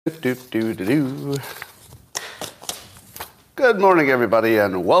Do-do-do-do. Good morning, everybody,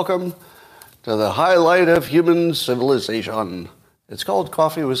 and welcome to the highlight of human civilization. It's called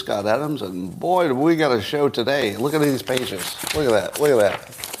Coffee with Scott Adams, and boy, do we got a show today. Look at these pages. Look at that. Look at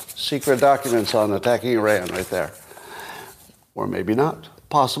that. Secret documents on attacking Iran right there. Or maybe not.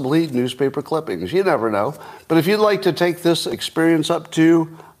 Possibly newspaper clippings. You never know. But if you'd like to take this experience up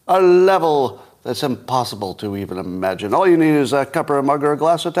to a level that's impossible to even imagine, all you need is a cup or a mug or a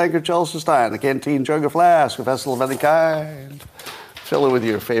glass, a tankard, chalice, a stein, a canteen, jug, a flask, a vessel of any kind. Fill it with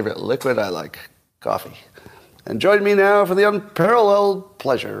your favorite liquid. I like coffee. And join me now for the unparalleled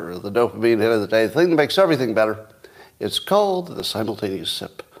pleasure of the dopamine hit of the day, the thing that makes everything better. It's called the simultaneous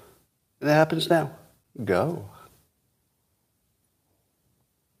sip. And it happens now. Go.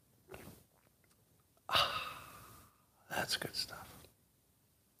 That's good stuff.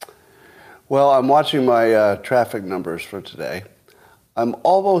 Well, I'm watching my traffic numbers for today. I'm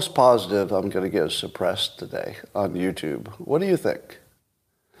almost positive I'm going to get suppressed today on YouTube. What do you think?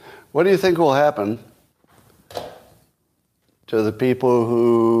 What do you think will happen to the people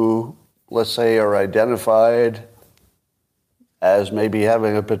who, let's say, are identified as maybe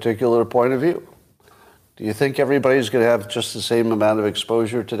having a particular point of view? Do you think everybody's going to have just the same amount of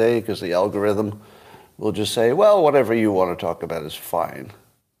exposure today because the algorithm will just say, well, whatever you want to talk about is fine?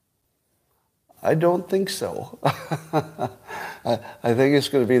 I don't think so. I think it's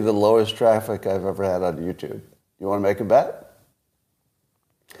going to be the lowest traffic I've ever had on YouTube. You want to make a bet?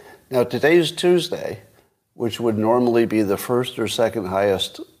 Now, today's Tuesday, which would normally be the first or second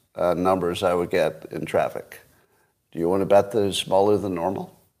highest numbers I would get in traffic. Do you want to bet that it's smaller than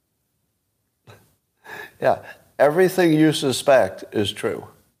normal? Yeah, everything you suspect is true.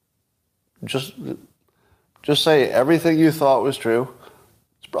 Just say everything you thought was true.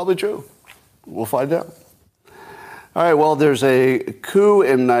 It's probably true. We'll find out. All right, well, there's a coup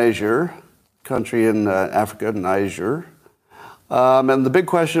in Niger, country in Africa, Niger. And the big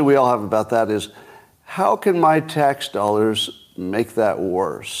question we all have about that is, how can my tax dollars make that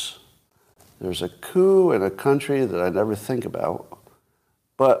worse? There's a coup in a country that I never think about.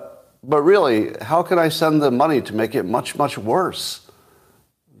 But really, how can I send the money to make it much, much worse?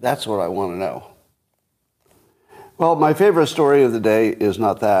 That's what I want to know. Well, my favorite story of the day is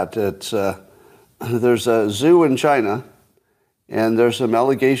not that. It's there's a zoo in China, and there's some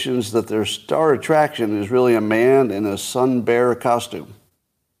allegations that their star attraction is really a man in a sun bear costume.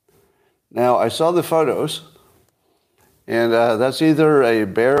 Now, I saw the photos, and that's either a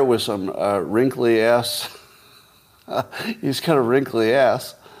bear with some wrinkly ass, he's got a wrinkly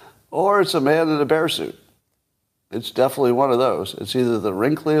ass, or it's a man in a bear suit. It's definitely one of those. It's either the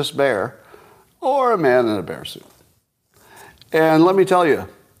wrinkliest bear or a man in a bear suit. And let me tell you,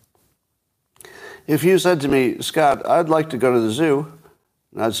 if you said to me, Scott, I'd like to go to the zoo,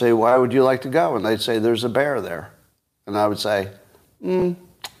 and I'd say, why would you like to go? And they'd say, there's a bear there. And I would say,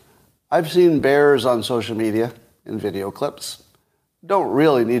 I've seen bears on social media in video clips. Don't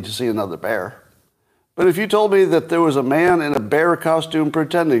really need to see another bear. But if you told me that there was a man in a bear costume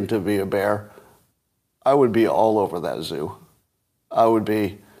pretending to be a bear, I would be all over that zoo. I would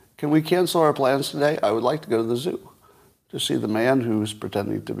be, can we cancel our plans today? I would like to go to the zoo to see the man who's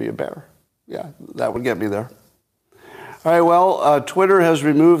pretending to be a bear. Yeah, that would get me there. All right, well, Twitter has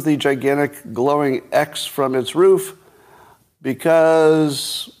removed the gigantic glowing X from its roof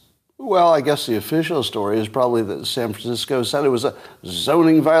because, well, I guess the official story is probably that San Francisco said it was a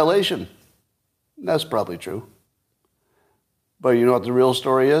zoning violation. That's probably true. But you know what the real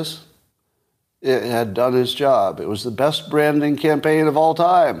story is? It had done its job. It was the best branding campaign of all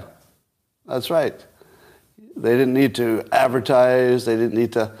time. That's right. They didn't need to advertise. They didn't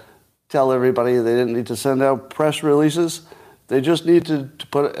need to tell everybody. They didn't need to send out press releases. They just needed to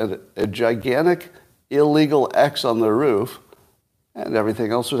put a gigantic illegal X on the roof, and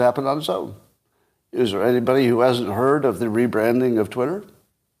everything else would happen on its own. Is there anybody who hasn't heard of the rebranding of Twitter?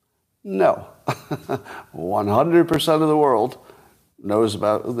 No. 100% of the world knows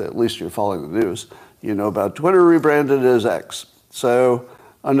about, at least you're following the news, you know about Twitter rebranded as X. So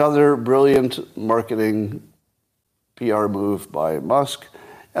another brilliant marketing PR move by Musk.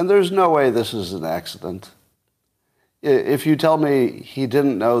 And there's no way this is an accident. If you tell me he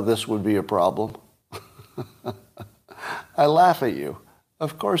didn't know this would be a problem, I laugh at you.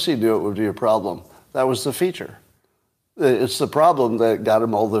 Of course he knew it would be a problem. That was the feature. It's the problem that got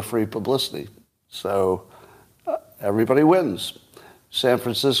him all the free publicity. So everybody wins. San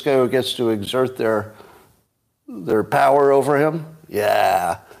Francisco gets to exert their power over him.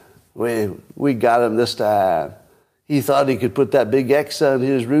 Yeah, we got him this time. He thought he could put that big X on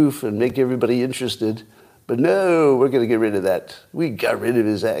his roof and make everybody interested, But no, we're going to get rid of that. We got rid of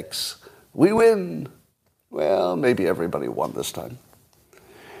his ex. We win. Well, maybe everybody won this time.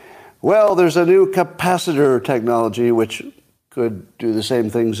 Well, there's a new capacitor technology which could do the same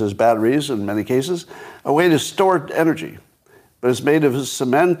things as batteries in many cases, a way to store energy. But it's made of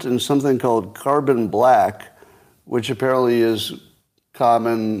cement and something called carbon black, which apparently is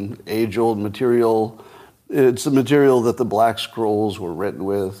common, age-old material. It's the material that the Black Scrolls were written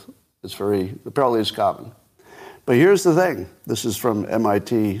with. Apparently it's common. But here's the thing. This is from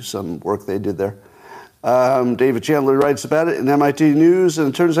MIT, some work they did there. David Chandler writes about it in MIT News, and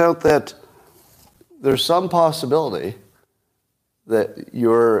it turns out that there's some possibility that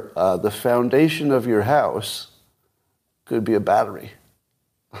the foundation of your house could be a battery.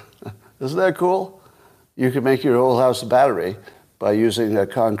 Isn't that cool? You could make your whole house a battery by using a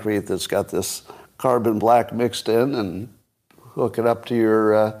concrete that's got this carbon black mixed in and hook it up to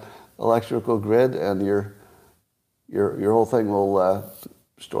your electrical grid, and your whole thing will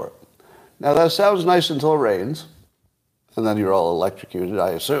store it. Now that sounds nice until it rains, and then you're all electrocuted, I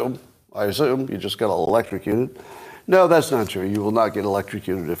assume. You just got all electrocuted. No, that's not true. You will not get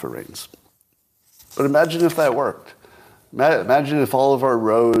electrocuted if it rains. But imagine if that worked. Imagine if all of our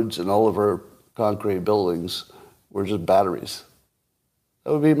roads and all of our concrete buildings were just batteries.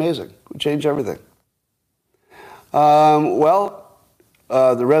 That would be amazing. It would change everything. The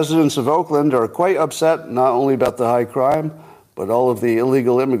residents of Oakland are quite upset, not only about the high crime, but all of the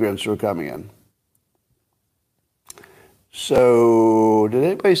illegal immigrants who are coming in. So, did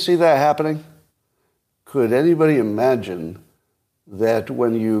anybody see that happening? Could anybody imagine that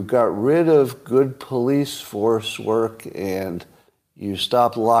when you got rid of good police force work and you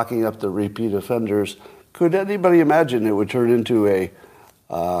stopped locking up the repeat offenders, could anybody imagine it would turn into a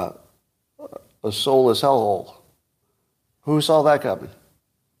soulless hellhole? Who saw that coming?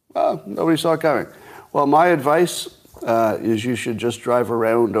 Well, nobody saw it coming. Well, my advice is you should just drive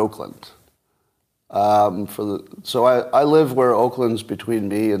around Oakland. So I live where Oakland's between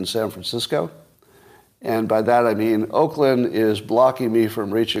me and San Francisco. And by that I mean Oakland is blocking me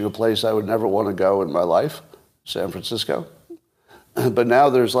from reaching a place I would never want to go in my life, San Francisco. But now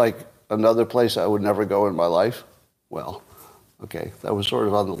there's like another place I would never go in my life. Well, okay, that was sort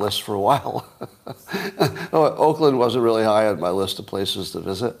of on the list for a while. Oakland wasn't really high on my list of places to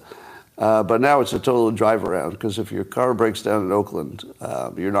visit. But now it's a total drive around, because if your car breaks down in Oakland,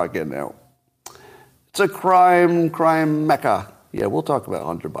 you're not getting out. It's a crime mecca. Yeah, we'll talk about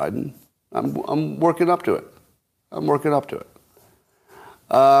Hunter Biden. I'm working up to it.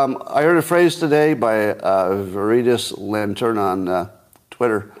 I heard a phrase today by Veritas Lantern on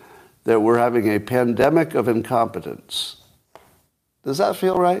Twitter that we're having a pandemic of incompetence. Does that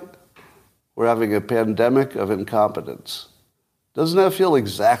feel right? We're having a pandemic of incompetence. Doesn't that feel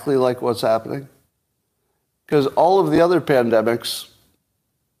exactly like what's happening? Because all of the other pandemics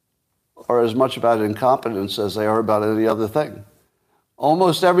are as much about incompetence as they are about any other thing.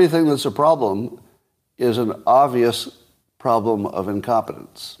 Almost everything that's a problem is an obvious problem of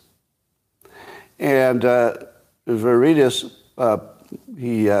incompetence. And Veritas,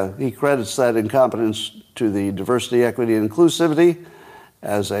 he credits that incompetence to the diversity, equity, and inclusivity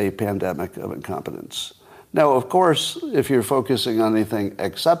as a pandemic of incompetence. Now, of course, if you're focusing on anything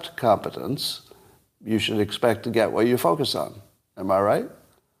except competence, you should expect to get what you focus on. Am I right?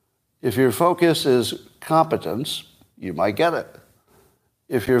 If your focus is competence, you might get it.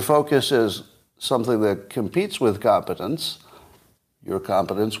 If your focus is something that competes with competence, your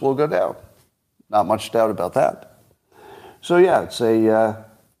competence will go down. Not much doubt about that. So yeah, it's a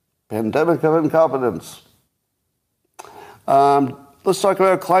pandemic of incompetence. Let's talk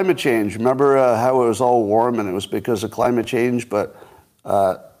about climate change. Remember how it was all warm and it was because of climate change, but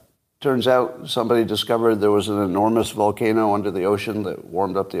turns out somebody discovered there was an enormous volcano under the ocean that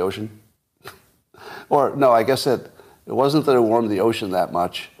warmed up the ocean. Or no, I guess it wasn't that it warmed the ocean that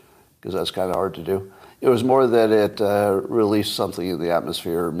much, because that's kind of hard to do. It was more that it released something in the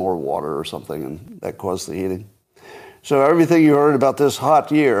atmosphere, more water or something, and that caused the heating. So everything you heard about this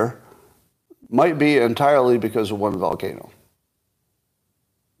hot year might be entirely because of one volcano.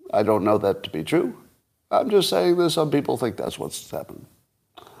 I don't know that to be true. I'm just saying that some people think that's what's happened.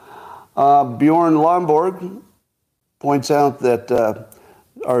 Bjorn Lomborg points out that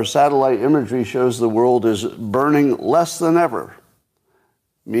our satellite imagery shows the world is burning less than ever,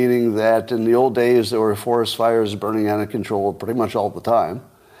 meaning that in the old days there were forest fires burning out of control pretty much all the time.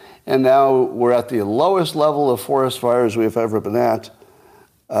 And now we're at the lowest level of forest fires we've ever been at.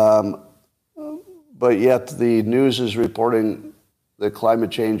 But yet the news is reporting that climate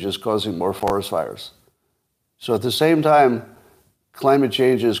change is causing more forest fires. So at the same time, climate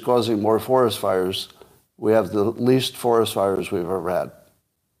change is causing more forest fires, we have the least forest fires we've ever had.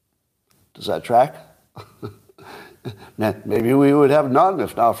 Does that track? Maybe we would have none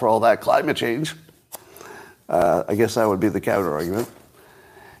if not for all that climate change. I guess that would be the counter argument.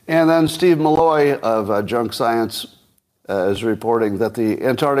 And then Steve Malloy of Junk Science is reporting that the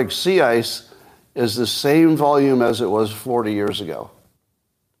Antarctic sea ice is the same volume as it was 40 years ago.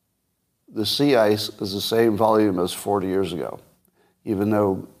 The sea ice is the same volume as 40 years ago, even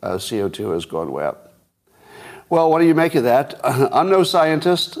though CO2 has gone way up. Well, what do you make of that? I'm no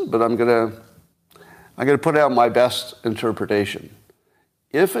scientist, but I'm going to put out my best interpretation.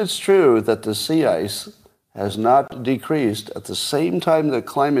 If it's true that the sea ice has not decreased at the same time that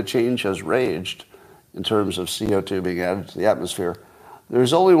climate change has raged in terms of CO2 being added to the atmosphere,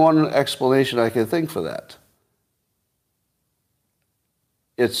 there's only one explanation I can think for that.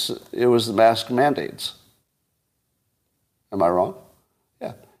 It was the mask mandates. Am I wrong?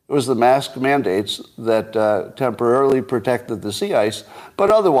 Yeah. It was the mask mandates that temporarily protected the sea ice,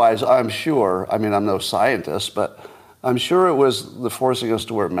 but otherwise, I'm sure, I mean, I'm no scientist, but I'm sure it was the forcing us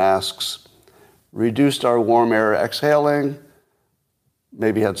to wear masks, reduced our warm air exhaling,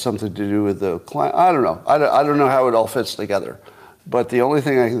 maybe had something to do with the climate. I don't know. I don't know how it all fits together. But the only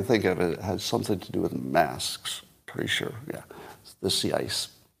thing I can think of, it has something to do with masks. Pretty sure, yeah. It's the sea ice.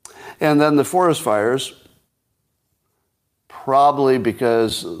 And then the forest fires, probably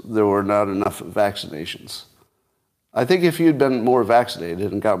because there were not enough vaccinations. I think if you'd been more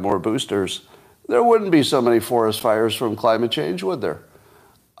vaccinated and got more boosters, there wouldn't be so many forest fires from climate change, would there?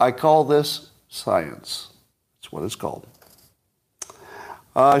 I call this science. That's what it's called.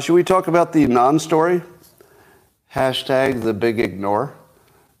 Should we talk about the non-story? Hashtag the big ignore.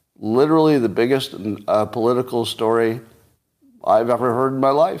 Literally the biggest political story I've ever heard in my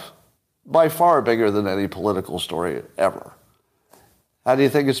life. By far bigger than any political story ever. How do you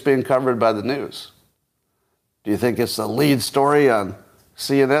think it's being covered by the news? Do you think it's the lead story on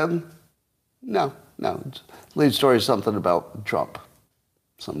CNN? No. Lead story is something about Trump.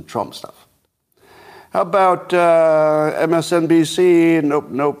 Some Trump stuff. How about MSNBC?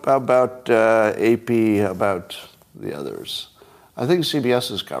 Nope. How about AP? How about the others? I think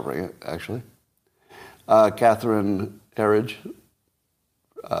CBS is covering it, actually. Catherine Herridge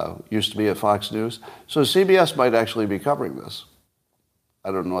used to be at Fox News. So CBS might actually be covering this.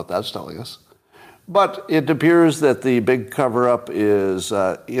 I don't know what that's telling us. But it appears that the big cover-up is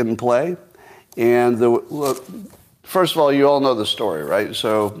in play. And first of all, you all know the story, right?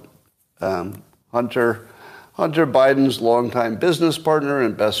 So Hunter Biden's longtime business partner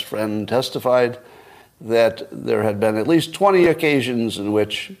and best friend testified that there had been at least 20 occasions in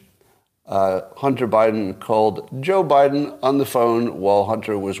which Hunter Biden called Joe Biden on the phone while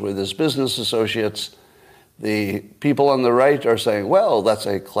Hunter was with his business associates. The people on the right are saying, well, that's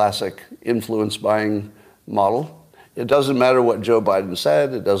a classic influence buying model. It doesn't matter what Joe Biden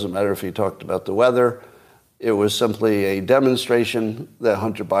said. It doesn't matter if he talked about the weather. It was simply a demonstration that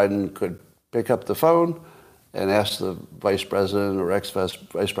Hunter Biden could pick up the phone and ask the vice president or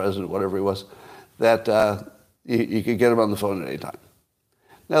ex-vice president, whatever he was, that you could get him on the phone at any time.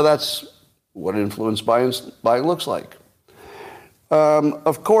 Now, that's what influence buying looks like.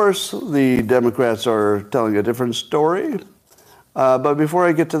 Of course, the Democrats are telling a different story. But before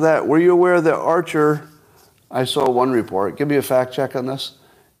I get to that, were you aware that Archer, I saw one report, give me a fact check on this.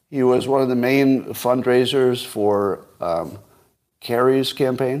 He was one of the main fundraisers for Kerry's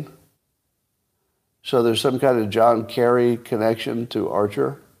campaign. So there's some kind of John Kerry connection to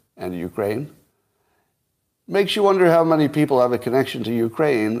Archer and Ukraine. Makes you wonder how many people have a connection to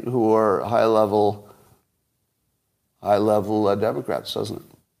Ukraine who are high-level Democrats, doesn't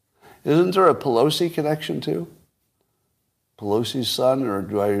it? Isn't there a Pelosi connection too? Pelosi's son, or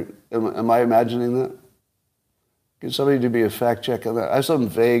am I imagining that? Can somebody do me a fact check on that? I have some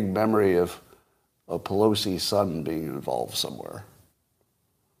vague memory of a Pelosi's son being involved somewhere.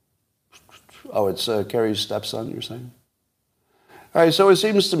 Oh, it's Kerry's stepson, you're saying? All right, so it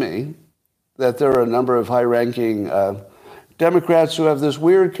seems to me that there are a number of high-ranking Democrats who have this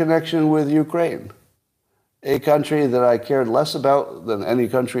weird connection with Ukraine, a country that I cared less about than any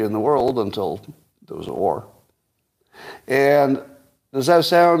country in the world until there was a war. And does that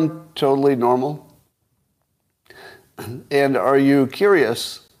sound totally normal? And are you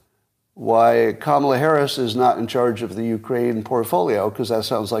curious why Kamala Harris is not in charge of the Ukraine portfolio? Because that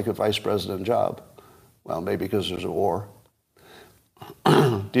sounds like a vice president job. Well, maybe because there's a war.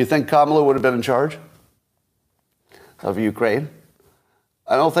 Do you think Kamala would have been in charge of Ukraine?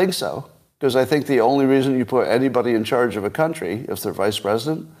 I don't think so, because I think the only reason you put anybody in charge of a country, if they're vice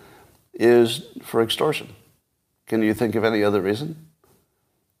president, is for extortion. Can you think of any other reason?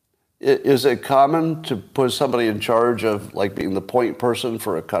 Is it common to put somebody in charge of like being the point person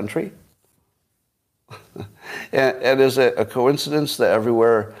for a country? and is it a coincidence that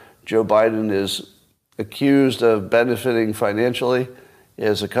everywhere Joe Biden is accused of benefiting financially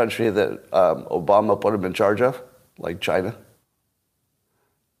is a country that Obama put him in charge of, like China?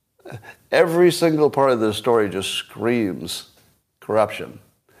 Every single part of this story just screams corruption.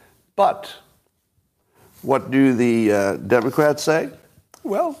 But what do the Democrats say?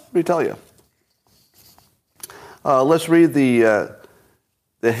 Well, let me tell you. Let's read the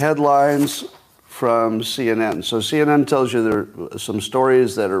headlines from CNN. So CNN tells you there are some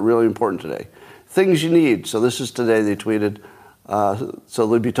stories that are really important today. Things you need. So this is today, they tweeted. So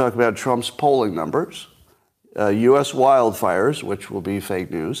they'll be talking about Trump's polling numbers, U.S. wildfires, which will be fake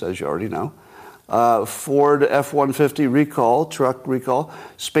news, as you already know, Ford F-150 recall, truck recall,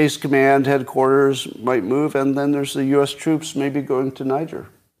 Space Command headquarters might move, and then there's the U.S. troops maybe going to Niger.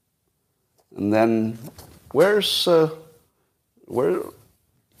 And then where's the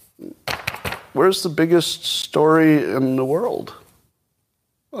biggest story in the world?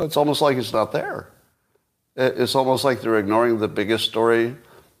 Well, it's almost like it's not there. It's almost like they're ignoring the biggest story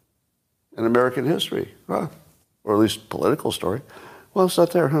in American history, huh? Or at least political story. Well, it's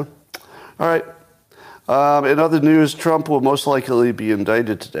not there, huh? All right. In other news, Trump will most likely be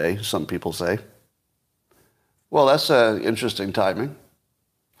indicted today, some people say. Well, that's interesting timing.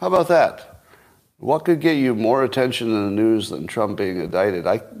 How about that? What could get you more attention in the news than Trump being indicted?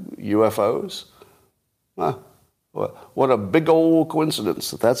 UFOs? Huh. What a big old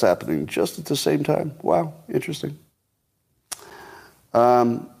coincidence that that's happening just at the same time. Wow, interesting.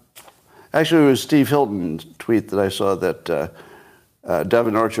 Actually, it was Steve Hilton's tweet that I saw that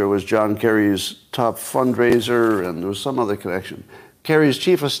Devin Archer was John Kerry's top fundraiser, and there was some other connection. Kerry's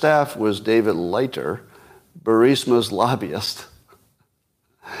chief of staff was David Leiter, Burisma's lobbyist.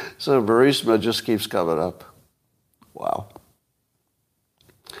 So Burisma just keeps coming up. Wow.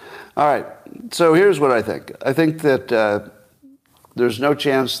 All right, so here's what I think. I think that there's no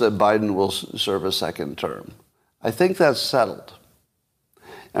chance that Biden will serve a second term. I think that's settled.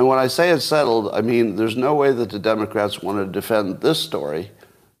 And when I say it's settled, I mean there's no way that the Democrats want to defend this story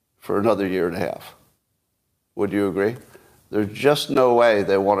for another year and a half. Would you agree? There's just no way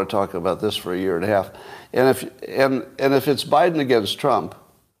they want to talk about this for a year and a half. And if it's Biden against Trump,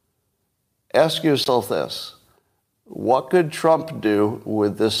 ask yourself this. What could Trump do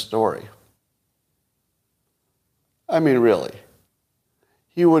with this story? I mean, really.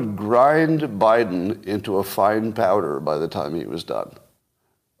 He would grind Biden into a fine powder by the time he was done.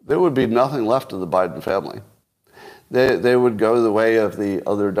 There would be nothing left of the Biden family. They would go the way of the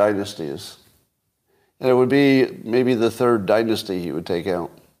other dynasties. And it would be maybe the third dynasty he would take out,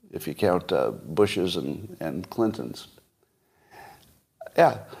 if you count Bushes and Clintons.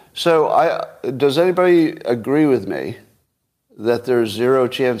 Yeah. So does anybody agree with me that there's zero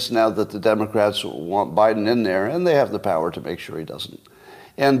chance now that the Democrats want Biden in there, and they have the power to make sure he doesn't?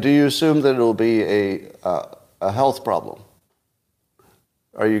 And do you assume that it'll be a health problem?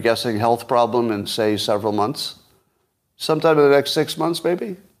 Are you guessing health problem in, say, several months? Sometime in the next 6 months,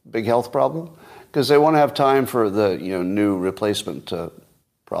 maybe? Big health problem? Because they want to have time for the new replacement to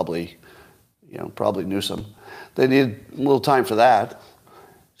probably Newsom. They need a little time for that.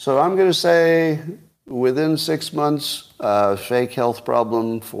 So I'm going to say within 6 months, fake health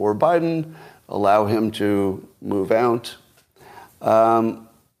problem for Biden, allow him to move out.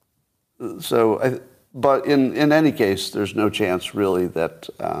 But in any case, there's no chance really that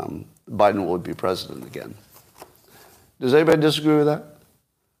Biden will be president again. Does anybody disagree with that?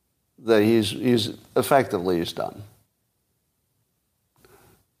 That he's effectively done.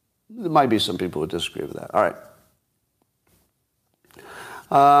 There might be some people who disagree with that. All right.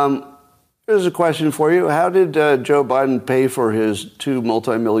 Here's a question for you. How did Joe Biden pay for his $2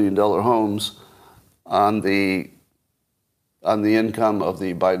 multi-million-dollar homes on the income of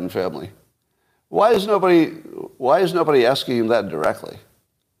the Biden family? Why is nobody asking him that directly?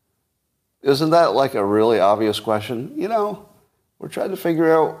 Isn't that like a really obvious question? We're trying to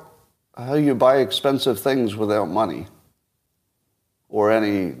figure out how you buy expensive things without money or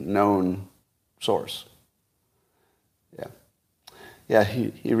any known source. Yeah,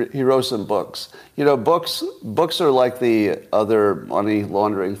 he wrote some books. Books are like the other money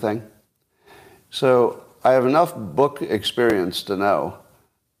laundering thing. So I have enough book experience to know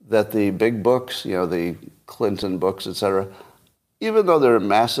that the big books, the Clinton books, etc., even though they're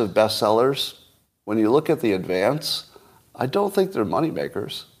massive bestsellers, when you look at the advance, I don't think they're money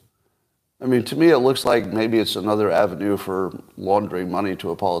makers. I mean, to me, it looks like maybe it's another avenue for laundering money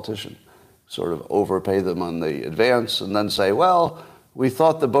to a politician. Sort of overpay them on the advance and then say, well, We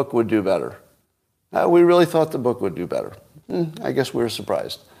thought the book would do better. We really thought the book would do better. I guess we were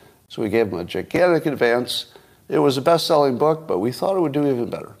surprised. So we gave them a gigantic advance. It was a best-selling book, but we thought it would do even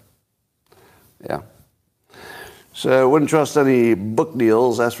better. Yeah. So I wouldn't trust any book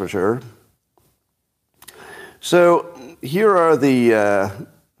deals, that's for sure. So here are the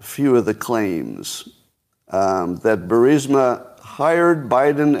few of the claims that Burisma hired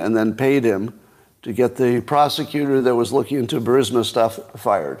Biden and then paid him to get the prosecutor that was looking into Burisma stuff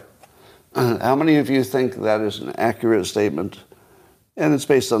fired. How many of you think that is an accurate statement? And it's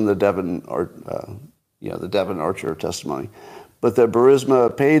based on the Devin Archer testimony. But that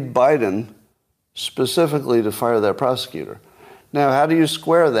Burisma paid Biden specifically to fire that prosecutor. Now, how do you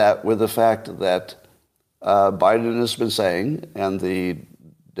square that with the fact that Biden has been saying, and the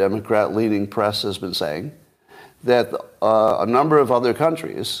Democrat-leaning press has been saying, that a number of other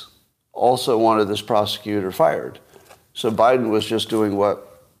countries also wanted this prosecutor fired. So Biden was just doing what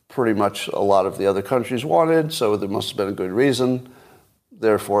pretty much a lot of the other countries wanted, so there must have been a good reason.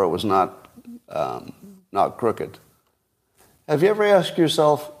 Therefore, it was not crooked. Have you ever asked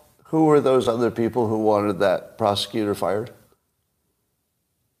yourself, who were those other people who wanted that prosecutor fired?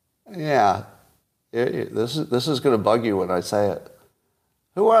 Yeah, this is going to bug you when I say it.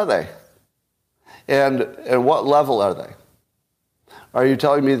 Who are they? And what level are they? Are you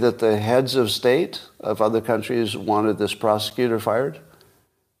telling me that the heads of state of other countries wanted this prosecutor fired?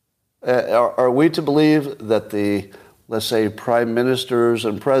 Are we to believe that the, let's say, prime ministers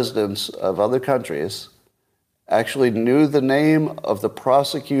and presidents of other countries actually knew the name of the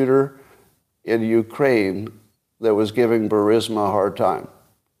prosecutor in Ukraine that was giving Burisma a hard time?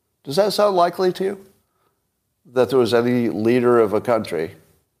 Does that sound likely to you? That there was any leader of a country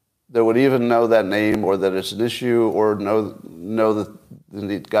that would even know that name, or that it's an issue, or know that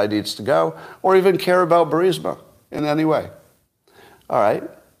the guy needs to go, or even care about Burisma in any way? All right.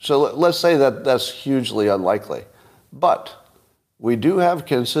 So let's say that that's hugely unlikely. But we do have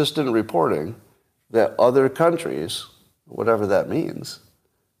consistent reporting that other countries, whatever that means,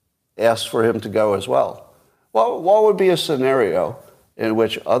 asked for him to go as well. What would be a scenario in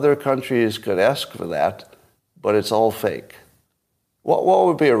which other countries could ask for that, but it's all fake? What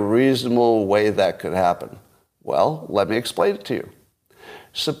would be a reasonable way that could happen? Well, let me explain it to you.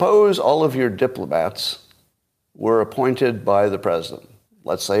 Suppose all of your diplomats were appointed by the president.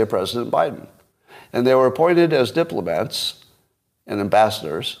 Let's say President Biden. And they were appointed as diplomats and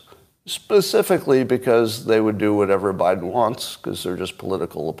ambassadors specifically because they would do whatever Biden wants, because they're just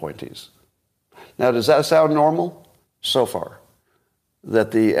political appointees. Now, does that sound normal? So far.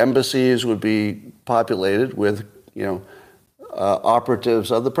 That the embassies would be populated with, operatives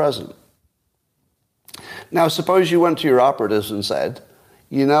of the president. Now, suppose you went to your operatives and said,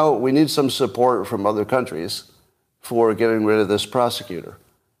 we need some support from other countries for getting rid of this prosecutor.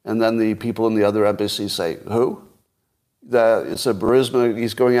 And then the people in the other embassies say, who? It's a Burisma,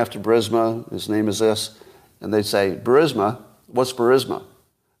 he's going after Burisma, his name is this. And they say, Burisma? What's Burisma?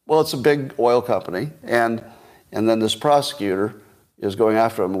 Well, it's a big oil company, and then this prosecutor is going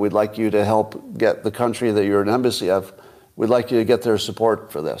after him. We'd like you to help get the country that you're an embassy of, we'd like you to get their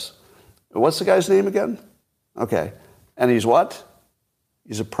support for this. What's the guy's name again? Okay. And he's what?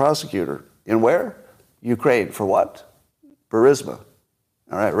 He's a prosecutor. In where? Ukraine. For what? Burisma.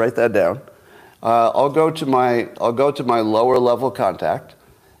 All right, write that down. I'll go to my lower level contact,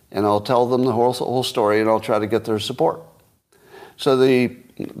 and I'll tell them the whole story, and I'll try to get their support. So the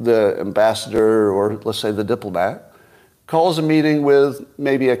ambassador, or let's say the diplomat, calls a meeting with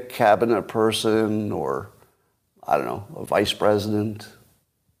maybe a cabinet person, or I don't know, a vice president,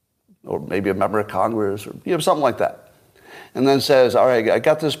 or maybe a member of Congress, or something like that, and then says, all right, I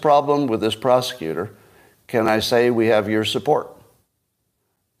got this problem with this prosecutor. Can I say we have your support?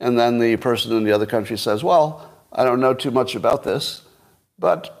 And then the person in the other country says, well, I don't know too much about this,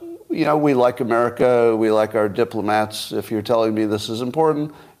 but, we like America, we like our diplomats. If you're telling me this is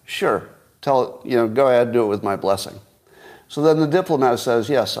important, sure, go ahead, do it with my blessing. So then the diplomat says,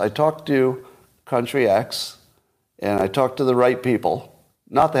 yes, I talked to country X, and I talked to the right people,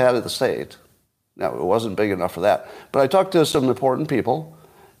 not the head of the state. No, it wasn't big enough for that. But I talked to some important people,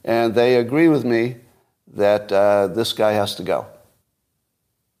 and they agree with me that this guy has to go.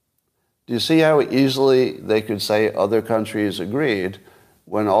 Do you see how easily they could say other countries agreed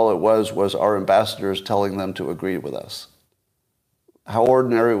when all it was our ambassadors telling them to agree with us? How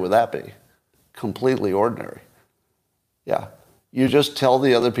ordinary would that be? Completely ordinary. Yeah. You just tell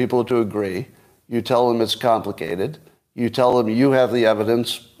the other people to agree. You tell them it's complicated. You tell them you have the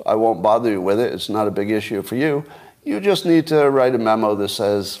evidence. I won't bother you with it. It's not a big issue for you. You just need to write a memo that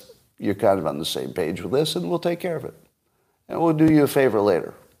says you're kind of on the same page with this, and we'll take care of it. and we'll do you a favor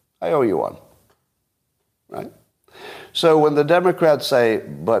later. I owe you one, right? So when the Democrats say,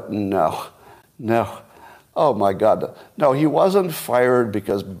 but no, oh my God, no, he wasn't fired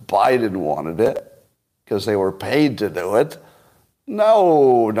because Biden wanted it, because they were paid to do it.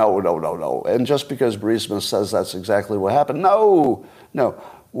 No. And just because Burisma says that's exactly what happened, no.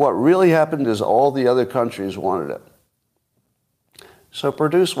 What really happened is all the other countries wanted it. So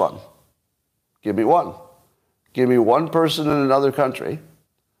produce one. Give me one. Give me one person in another country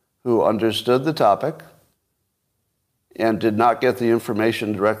who understood the topic and did not get the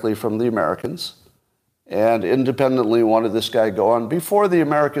information directly from the Americans and independently wanted this guy to go on before the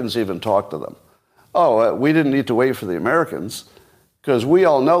Americans even talked to them. We didn't need to wait for the Americans because we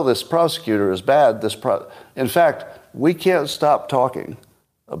all know this prosecutor is bad. In fact, we can't stop talking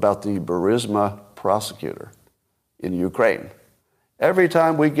about the Burisma prosecutor in Ukraine. Every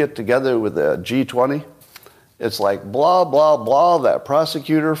time we get together with the G20, it's like blah, blah, blah, that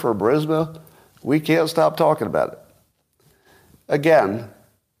prosecutor for Burisma. We can't stop talking about it. Again,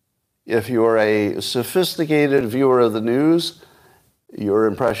 if you're a sophisticated viewer of the news, your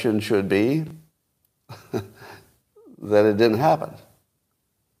impression should be that it didn't happen.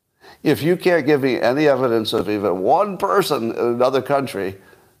 If you can't give me any evidence of even one person in another country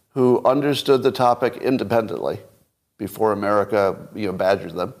who understood the topic independently before America,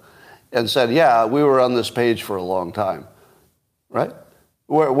 badgered them and said, yeah, we were on this page for a long time, right?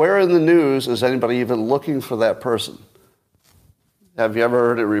 Where in the news is anybody even looking for that person? Have you ever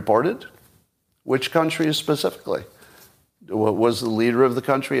heard it reported? Which country specifically? Was the leader of the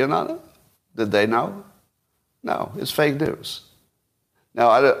country in on it? Did they know? No, it's fake news. Now,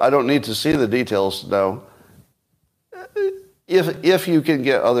 I don't need to see the details to know. If you can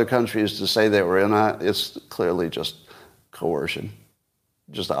get other countries to say they were in on it, it's clearly just coercion,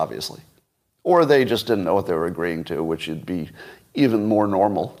 just obviously. Or they just didn't know what they were agreeing to, which would be even more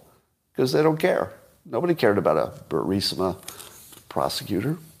normal, because they don't care. Nobody cared about a Burisma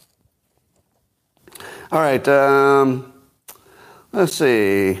prosecutor. All right, let's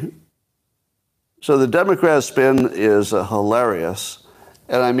see. So the Democrat spin is hilarious,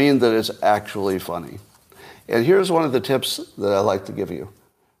 and I mean that it's actually funny. And here's one of the tips that I like to give you.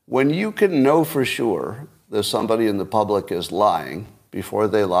 When you can know for sure that somebody in the public is lying before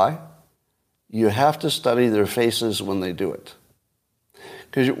they lie, you have to study their faces when they do it.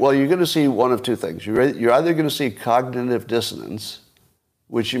 Because, you're going to see one of two things. You're either going to see cognitive dissonance,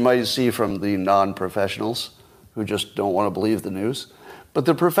 which you might see from the non-professionals who just don't want to believe the news. But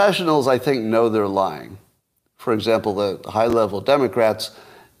the professionals, I think, know they're lying. For example, the high-level Democrats,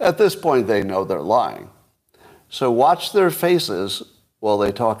 at this point, they know they're lying. So watch their faces while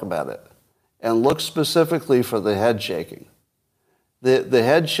they talk about it, and look specifically for the head shaking. The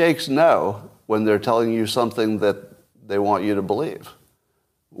head shakes no when they're telling you something that they want you to believe.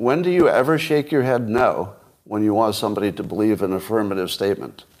 When do you ever shake your head no when you want somebody to believe an affirmative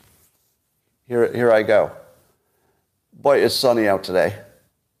statement? Here I go. Boy, it's sunny out today.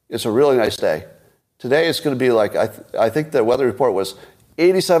 It's a really nice day. Today it's going to be like, I think the weather report was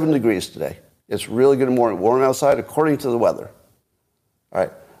 87 degrees today. It's really good morning, warm outside according to the weather. All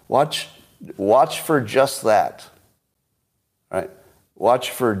right, watch for just that. All right,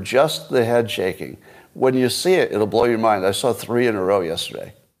 watch for just the head shaking. When you see it, it'll blow your mind. I saw 3 in a row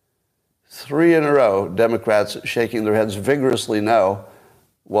yesterday. 3 in a row, Democrats shaking their heads vigorously no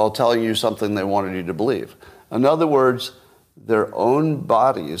while telling you something they wanted you to believe. In other words, their own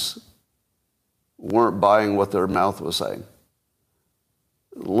bodies weren't buying what their mouth was saying.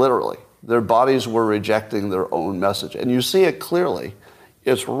 Literally. Their bodies were rejecting their own message. And you see it clearly.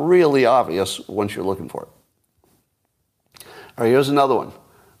 It's really obvious once you're looking for it. All right, here's another one.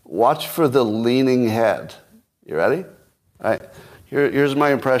 Watch for the leaning head. You ready? All right. Here's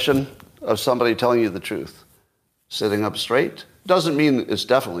my impression of somebody telling you the truth. Sitting up straight. Doesn't mean it's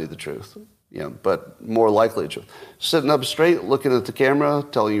definitely the truth, but more likely truth. Sitting up straight, looking at the camera,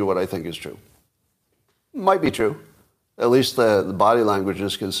 telling you what I think is true. Might be true. At least the body language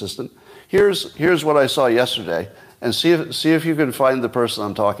is consistent. Here's what I saw yesterday, and see if you can find the person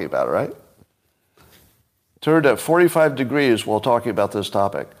I'm talking about, all right? Turned at 45 degrees while talking about this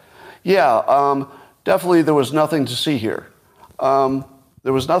topic. Yeah, definitely there was nothing to see here.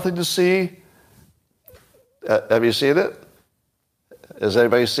 There was nothing to see. Have you seen it? Has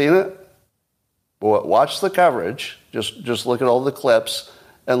anybody seen it? Watch the coverage. Just look at all the clips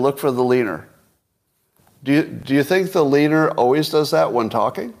and look for the leaner. Do you think the leaner always does that when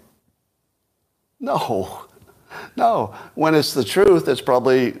talking? No. When it's the truth, it's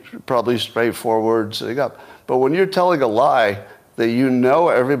probably straightforward, sitting up. But when you're telling a lie that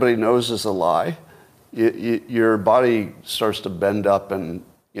everybody knows is a lie, your body starts to bend up and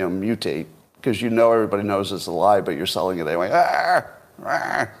mutate because everybody knows it's a lie, but you're selling it anyway.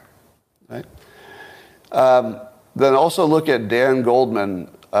 Right? Then also look at Dan Goldman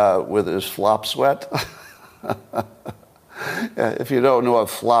with his flop sweat. If you don't know what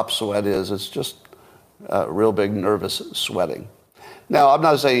flop sweat is, it's just real big nervous sweating. Now, I'm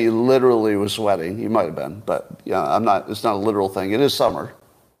not saying he literally was sweating. He might have been, but it's not a literal thing. It is summer.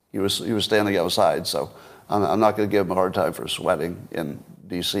 He was standing outside, so I'm not going to give him a hard time for sweating in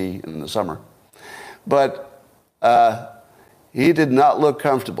D.C. in the summer. But he did not look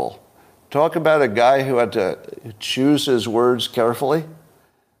comfortable. Talk about a guy who had to choose his words carefully.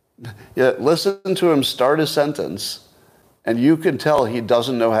 Yeah, listen to him start a sentence, and you can tell he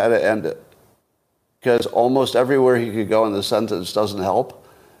doesn't know how to end it, because almost everywhere he could go in the sentence doesn't help.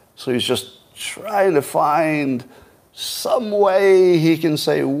 So he's just trying to find some way he can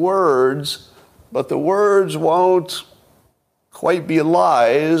say words, but the words won't quite be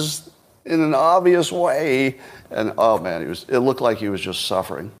lies in an obvious way. And oh man, it looked like he was just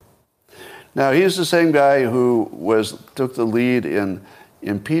suffering. Now, he's the same guy who took the lead in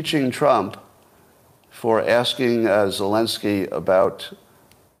impeaching Trump for asking Zelensky about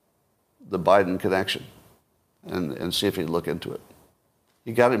the Biden connection and see if he'd look into it.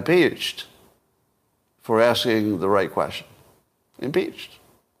 He got impeached for asking the right question. Impeached.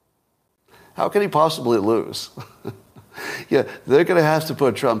 How can he possibly lose? Yeah, they're going to have to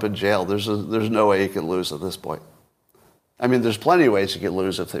put Trump in jail. There's no way he can lose at this point. I mean, there's plenty of ways he could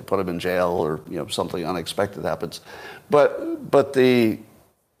lose if they put him in jail or something unexpected happens. But the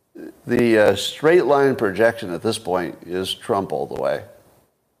straight line projection at this point is Trump all the way.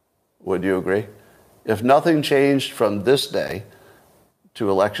 Would you agree? If nothing changed from this day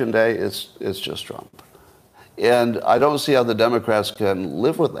to election day, it's just Trump. And I don't see how the Democrats can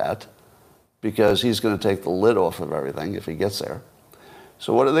live with that, because he's going to take the lid off of everything if he gets there.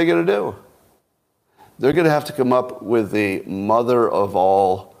 So what are they going to do? They're going to have to come up with the mother of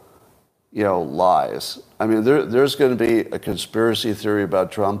all, lies. I mean, there's going to be a conspiracy theory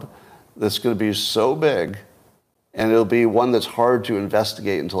about Trump that's going to be so big, and it'll be one that's hard to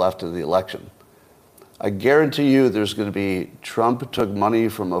investigate until after the election. I guarantee you there's going to be Trump took money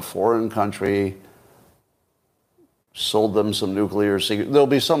from a foreign country, sold them some nuclear secret. There'll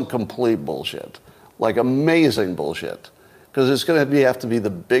be some complete bullshit, like amazing bullshit, because it's going to have to be the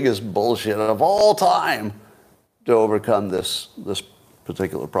biggest bullshit of all time to overcome this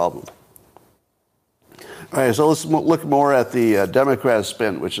particular problem. All right, so let's look more at the Democrat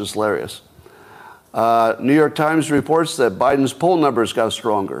spin, which is hilarious. New York Times reports that Biden's poll numbers got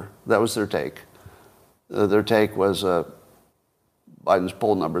stronger. That was their take. Their take was Biden's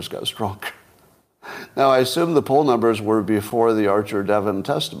poll numbers got stronger. Now, I assume the poll numbers were before the Archer Devon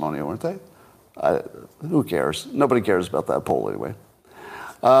testimony, weren't they? Who cares? Nobody cares about that poll anyway.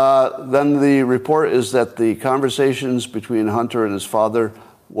 Then the report is that the conversations between Hunter and his father,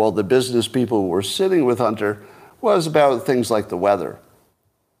 while the business people were sitting with Hunter, was about things like the weather.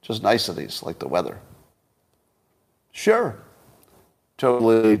 Just niceties like the weather. Sure.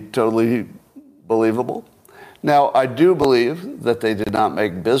 Totally believable. Now, I do believe that they did not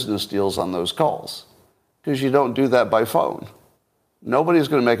make business deals on those calls, because you don't do that by phone. Nobody's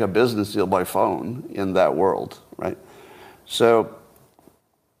going to make a business deal by phone in that world, right? So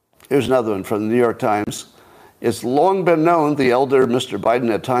here's another one from the New York Times. It's long been known the elder Mr.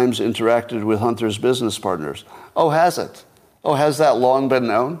 Biden at times interacted with Hunter's business partners. Oh, has it? Oh, has that long been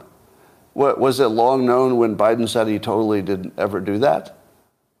known? Was it long known when Biden said he totally didn't ever do that?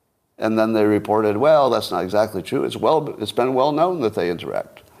 And then they reported, well, that's not exactly true. It's been well known that they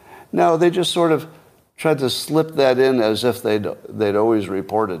interact. No, they just sort of tried to slip that in as if they'd always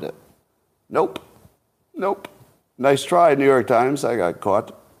reported it. Nope. Nice try, New York Times. I got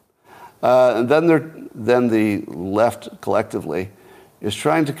caught. And then the left collectively is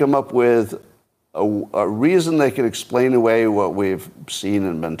trying to come up with a reason they can explain away what we've seen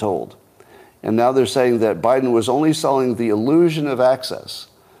and been told. And now they're saying that Biden was only selling the illusion of access.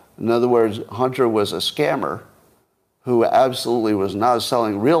 In other words, Hunter was a scammer who absolutely was not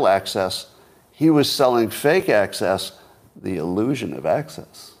selling real access. He was selling fake access, the illusion of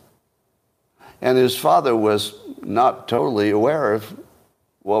access. And his father was not totally aware of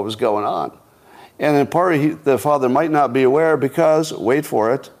what was going on. And in part, the father might not be aware because, wait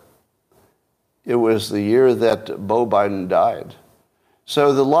for it, it was the year that Beau Biden died.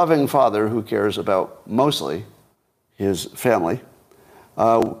 So the loving father, who cares about mostly his family,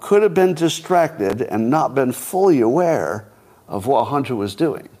 could have been distracted and not been fully aware of what Hunter was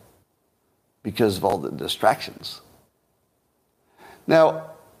doing because of all the distractions. Now,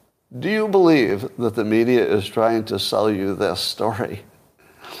 Do you believe that the media is trying to sell you this story?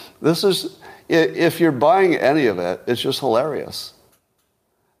 This is, if you're buying any of it, it's just hilarious.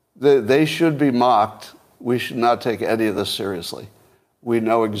 They should be mocked. We should not take any of this seriously. We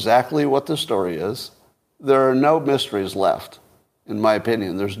know exactly what the story is. There are no mysteries left. In my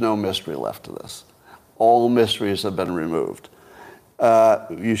opinion, there's no mystery left to this. All mysteries have been removed.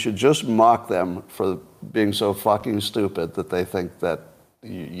 You should just mock them for being so fucking stupid that they think that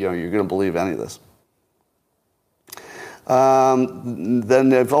you're going to believe any of this. Then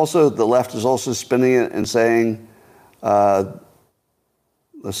the left is also spinning it and saying,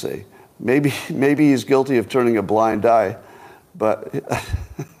 let's see, maybe he's guilty of turning a blind eye, but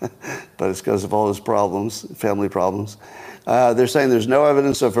it's because of all his problems, family problems. They're saying there's no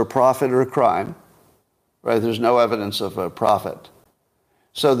evidence of a profit or a crime, right? There's no evidence of a profit.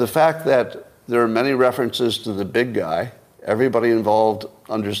 So the fact that there are many references to the big guy, everybody involved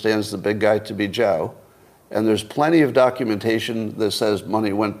understands the big guy to be Joe, and there's plenty of documentation that says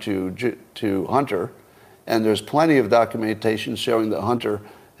money went to Hunter, and there's plenty of documentation showing that Hunter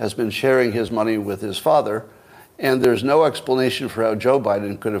has been sharing his money with his father, and there's no explanation for how Joe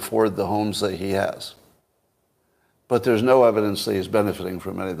Biden could afford the homes that he has. But there's no evidence that he's benefiting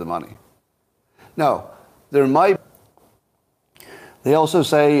from any of the money. Now, there might... They also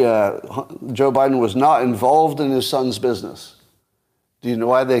say Joe Biden was not involved in his son's business. Do you know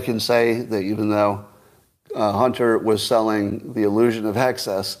why they can say that even though Hunter was selling the illusion of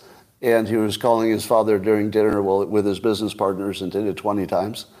access and he was calling his father during dinner with his business partners and did it 20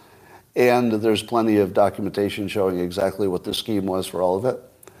 times, and there's plenty of documentation showing exactly what the scheme was for all of it?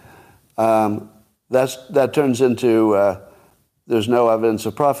 That turns into there's no evidence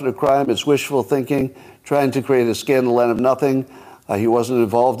of profit or crime. It's wishful thinking, trying to create a scandal out of nothing. He wasn't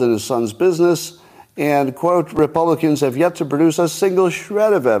involved in his son's business. And, quote, Republicans have yet to produce a single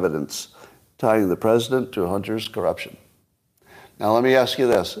shred of evidence tying the president to Hunter's corruption. Now, let me ask you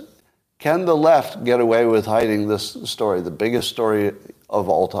this. Can the left get away with hiding this story, the biggest story of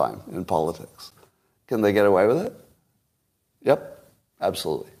all time in politics? Can they get away with it? Yep,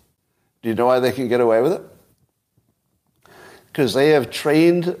 absolutely. Do you know why they can get away with it? Because they have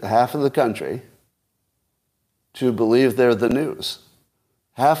trained half of the country to believe they're the news.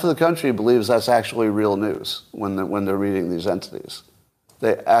 Half of the country believes that's actually real news when they're reading these entities.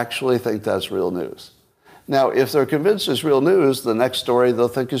 They actually think that's real news. Now, if they're convinced it's real news, the next story they'll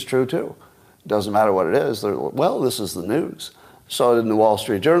think is true too. It doesn't matter what it is. Well, this is the news. Saw it in the Wall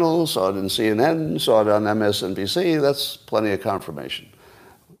Street Journal, saw it in CNN, saw it on MSNBC. That's plenty of confirmation.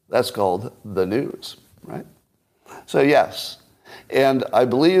 That's called the news, right? So yes, and I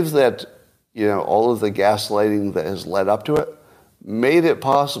believe that all of the gaslighting that has led up to it made it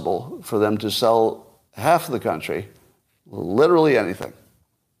possible for them to sell half the country literally anything.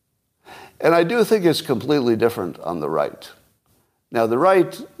 And I do think it's completely different on the right. Now, the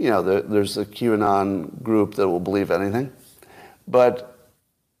right, there's the QAnon group that will believe anything. But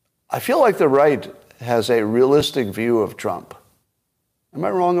I feel like the right has a realistic view of Trump. Am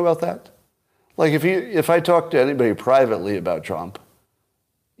I wrong about that? Like if I talk to anybody privately about Trump,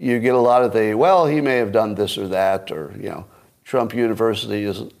 you get a lot of he may have done this or that, or, Trump University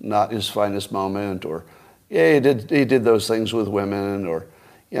is not his finest moment, or, he did those things with women, or,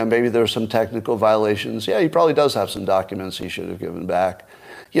 maybe there's some technical violations. Yeah, he probably does have some documents he should have given back.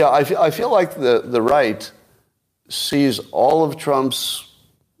 Yeah, I feel like the right sees all of Trump's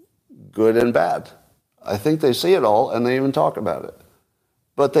good and bad. I think they see it all, and they even talk about it.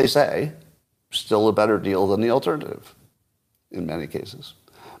 But they say, still a better deal than the alternative, in many cases.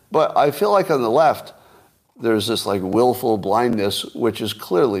 But I feel like on the left, there's this willful blindness, which is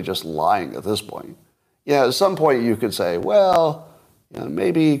clearly just lying at this point. At some point you could say,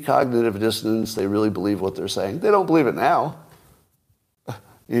 maybe cognitive dissonance, they really believe what they're saying. They don't believe it now.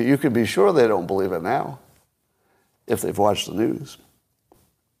 You can be sure they don't believe it now if they've watched the news.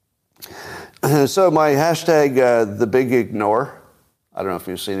 So my hashtag, the big ignore, I don't know if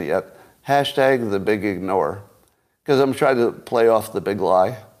you've seen it yet, hashtag the big ignore, because I'm trying to play off the big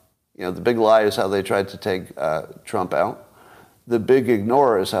lie. The big lie is how they tried to take Trump out. The big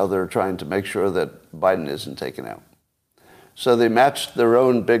ignore is how they're trying to make sure that Biden isn't taken out. So they matched their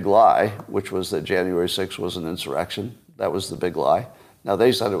own big lie, which was that January 6th was an insurrection. That was the big lie. Now,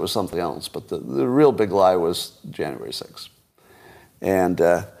 they said it was something else, but the real big lie was January 6th. And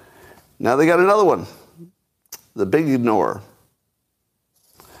now they got another one, the big ignore.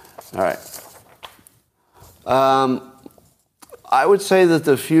 All right. I would say that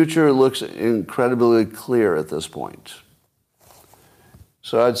the future looks incredibly clear at this point.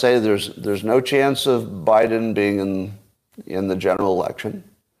 So I'd say there's no chance of Biden being in the general election.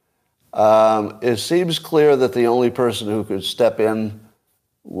 It seems clear that the only person who could step in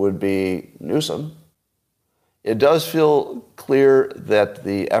would be Newsom. It does feel clear that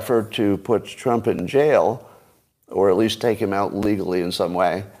the effort to put Trump in jail, or at least take him out legally in some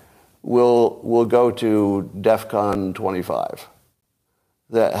way, will go to DEFCON 25.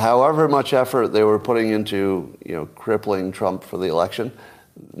 That however much effort they were putting into, crippling Trump for the election,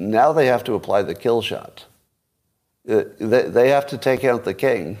 now they have to apply the kill shot. They have to take out the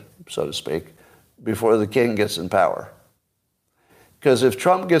king, so to speak, before the king gets in power. Because if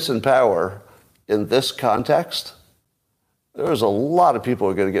Trump gets in power in this context, there's a lot of people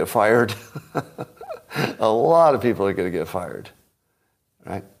who are going to get fired. A lot of people are going to get fired,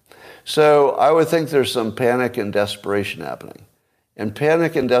 right? So I would think there's some panic and desperation happening. And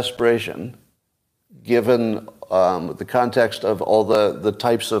panic and desperation, given the context of all the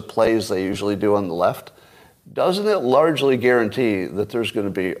types of plays they usually do on the left, doesn't it largely guarantee that there's going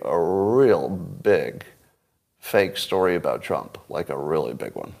to be a real big fake story about Trump, like a really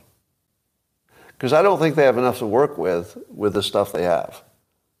big one? Because I don't think they have enough to work with the stuff they have.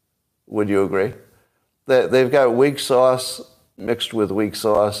 Would you agree? They've got weak sauce mixed with weak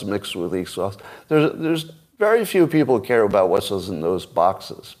sauce, mixed with weak sauce. There's very few people who care about what's in those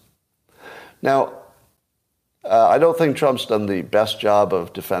boxes. Now, I don't think Trump's done the best job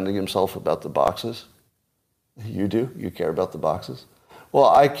of defending himself about the boxes. You do? You care about the boxes? Well,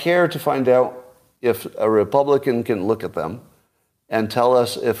 I care to find out if a Republican can look at them and tell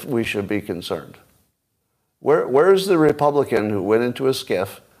us if we should be concerned. Where's the Republican who went into a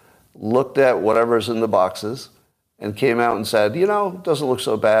skiff, looked at whatever's in the boxes, and came out and said, it doesn't look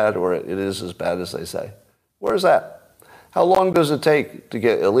so bad, or it is as bad as they say? Where's that? How long does it take to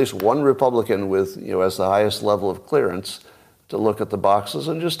get at least one Republican with, as the highest level of clearance to look at the boxes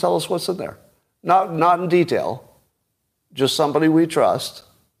and just tell us what's in there? Not in detail, just somebody we trust,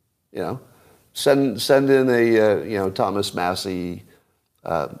 Send in a, Thomas Massie,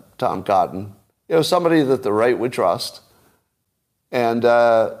 Tom Cotton, somebody that the right would trust, and,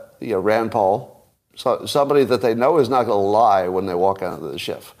 Rand Paul, somebody that they know is not going to lie when they walk out of the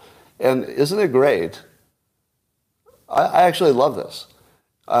ship. And isn't it great? I actually love this.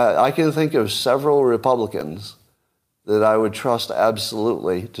 I can think of several Republicans that I would trust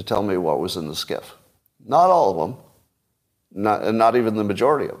absolutely to tell me what was in the skiff. Not all of them, not even the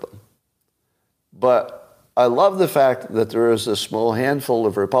majority of them. But I love the fact that there is a small handful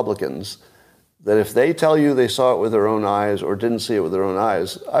of Republicans that if they tell you they saw it with their own eyes or didn't see it with their own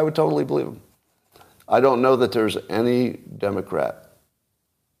eyes, I would totally believe them. I don't know that there's any Democrat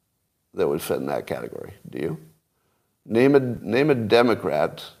that would fit in that category. Do you? Name a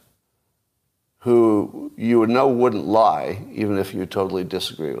Democrat who you would know wouldn't lie even if you totally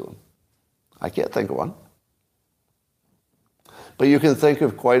disagree with them. I can't think of one. But you can think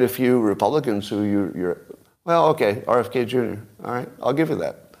of quite a few Republicans who you're well, okay, RFK Jr. All right, I'll give you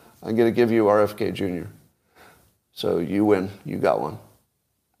that. I'm going to give you RFK Jr. So you win. You got one.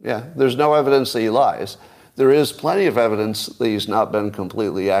 Yeah, there's no evidence that he lies. There is plenty of evidence that he's not been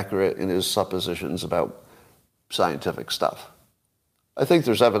completely accurate in his suppositions about scientific stuff. I think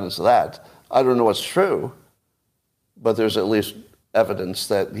there's evidence of that. I don't know what's true, but there's at least evidence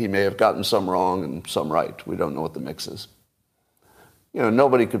that he may have gotten some wrong and some right. We don't know what the mix is.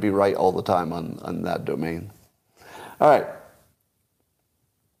 Nobody could be right all the time on that domain. All right.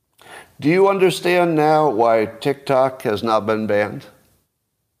 Do you understand now why TikTok has not been banned?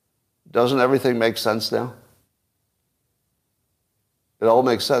 Doesn't everything make sense now? It all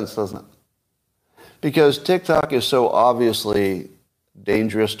makes sense, doesn't it? Because TikTok is so obviously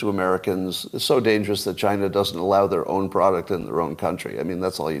dangerous to Americans. It's so dangerous that China doesn't allow their own product in their own country. I mean,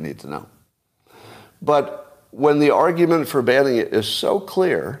 that's all you need to know. But when the argument for banning it is so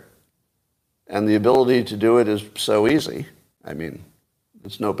clear and the ability to do it is so easy, I mean,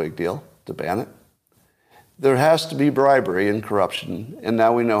 it's no big deal to ban it. There has to be bribery and corruption, and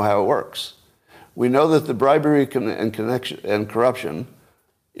now we know how it works. We know that the bribery and corruption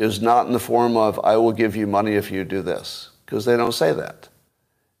is not in the form of, I will give you money if you do this, because they don't say that.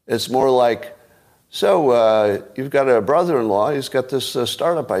 It's more like, so you've got a brother-in-law, he's got this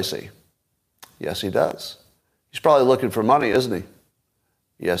startup I see. Yes, he does. He's probably looking for money, isn't he?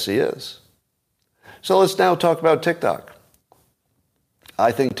 Yes, he is. So let's now talk about TikTok.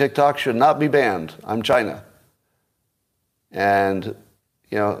 I think TikTok should not be banned. I'm China. And,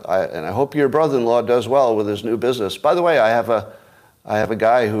 I hope your brother-in-law does well with his new business. By the way, I have a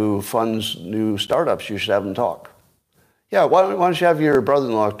guy who funds new startups. You should have him talk. Yeah, why don't you have your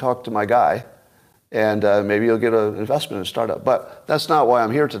brother-in-law talk to my guy, and maybe you'll get an investment in a startup. But that's not why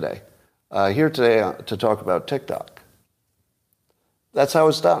I'm here today. Here today to talk about TikTok. That's how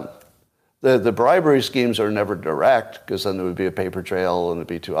it's done. The bribery schemes are never direct because then there would be a paper trail and it would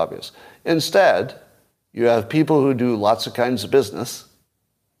be too obvious. Instead, you have people who do lots of kinds of business.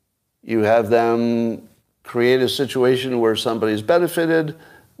 You have them create a situation where somebody's benefited,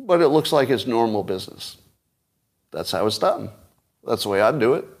 but it looks like it's normal business. That's how it's done. That's the way I'd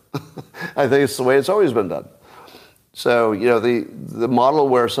do it. I think it's the way it's always been done. So, the model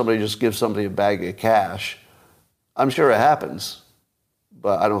where somebody just gives somebody a bag of cash, I'm sure it happens,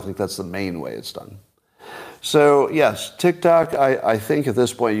 but I don't think that's the main way it's done. So, yes, TikTok, I think at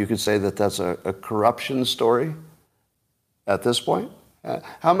this point you could say that that's a corruption story at this point.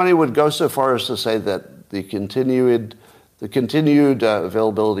 How many would go so far as to say that the continued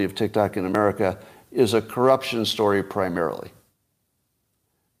availability of TikTok in America is a corruption story primarily?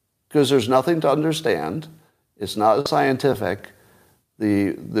 Because there's nothing to understand. It's not scientific.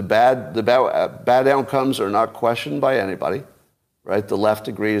 The bad outcomes are not questioned by anybody, right? The left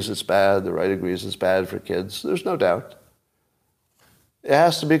agrees it's bad. The right agrees it's bad for kids. There's no doubt. It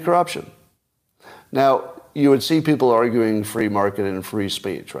has to be corruption. Now, you would see people arguing free market and free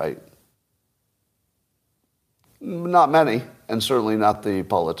speech, right? Not many, and certainly not the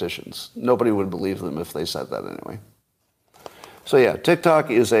politicians. Nobody would believe them if they said that anyway. So yeah, TikTok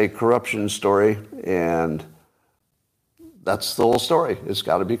is a corruption story, and that's the whole story. It's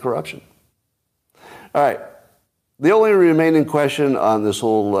got to be corruption. All right. The only remaining question on this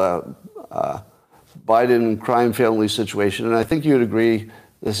whole Biden crime family situation, and I think you'd agree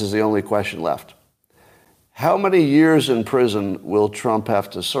this is the only question left. How many years in prison will Trump have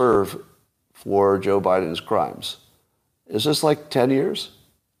to serve for Joe Biden's crimes? Is this like 10 years?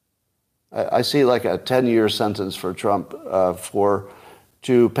 I see like a 10-year sentence for Trump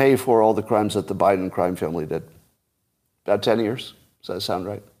to pay for all the crimes that the Biden crime family did. About 10 years. Does that sound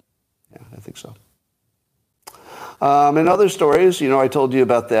right? Yeah, I think so. In other stories, I told you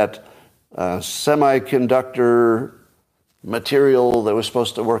about that semiconductor material that was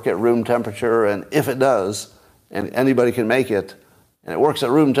supposed to work at room temperature, and if it does, and anybody can make it, and it works at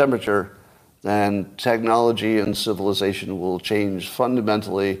room temperature, then technology and civilization will change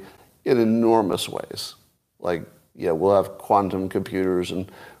fundamentally in enormous ways. Like, we'll have quantum computers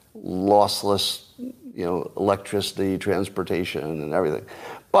and lossless, electricity, transportation, and everything.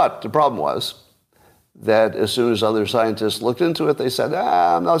 But the problem was that as soon as other scientists looked into it, they said,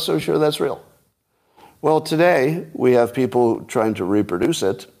 I'm not so sure that's real. Well, today we have people trying to reproduce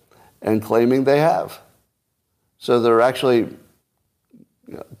it and claiming they have. So there are actually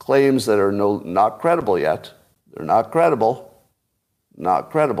claims that are not credible yet. They're not credible,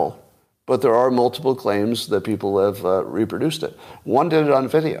 but there are multiple claims that people have reproduced it. One did it on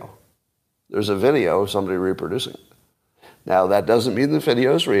video. There's a video of somebody reproducing it. Now, that doesn't mean the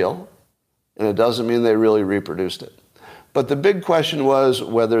video is real, and it doesn't mean they really reproduced it. But the big question was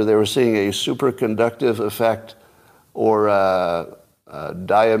whether they were seeing a superconductive effect or a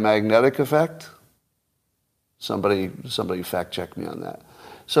diamagnetic effect. Somebody fact check me on that.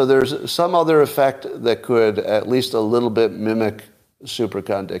 So there's some other effect that could at least a little bit mimic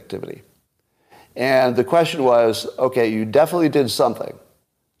superconductivity. And the question was, okay, you definitely did something.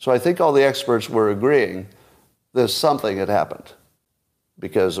 So I think all the experts were agreeing that something had happened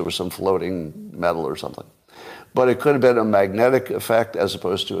because there was some floating metal or something. But it could have been a magnetic effect as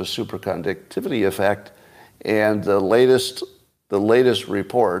opposed to a superconductivity effect. And the latest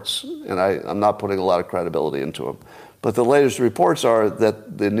reports, and I'm not putting a lot of credibility into them, but the latest reports are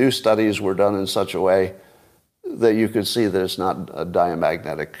that the new studies were done in such a way that you could see that it's not a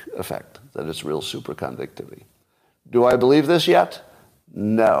diamagnetic effect, that it's real superconductivity. Do I believe this yet?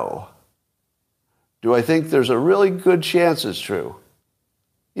 No. Do I think there's a really good chance it's true?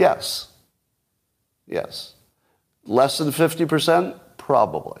 Yes. Yes. Less than 50%?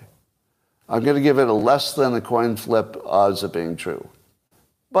 Probably. I'm going to give it a less than a coin flip odds of being true.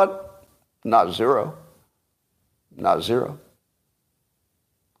 But not zero. Not zero.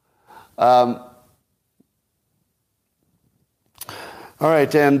 All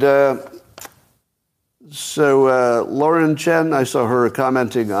right, and so Lauren Chen, I saw her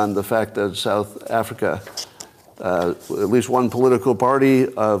commenting on the fact that South Africa, at least one political party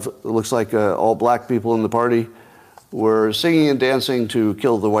of, it looks like all black people in the party, were singing and dancing to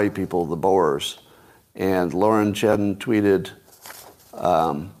kill the white people, the Boers. And Lauren Chen tweeted,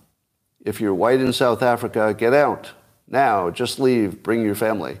 if you're white in South Africa, get out. Now, just leave, bring your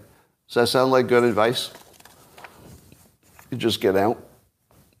family. Does that sound like good advice? You just get out?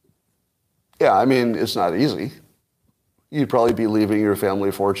 Yeah, I mean, it's not easy. You'd probably be leaving your family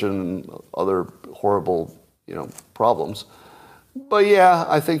fortune and other horrible, problems. But yeah,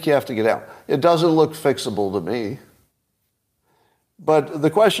 I think you have to get out. It doesn't look fixable to me. But the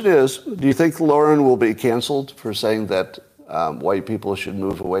question is, do you think Lauren will be canceled for saying that white people should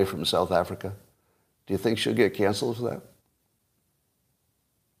move away from South Africa? Do you think she'll get canceled for that?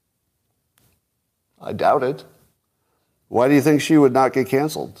 I doubt it. Why do you think she would not get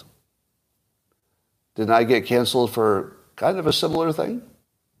canceled? Didn't I get canceled for kind of a similar thing?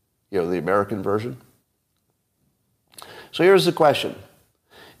 You know, the American version. So here's the question.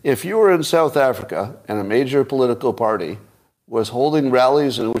 If you were in South Africa and a major political party was holding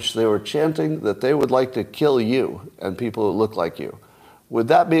rallies in which they were chanting that they would like to kill you and people who look like you, would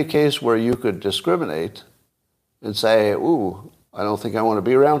that be a case where you could discriminate and say, ooh, I don't think I want to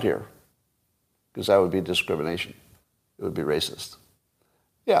be around here? Because that would be discrimination. It would be racist.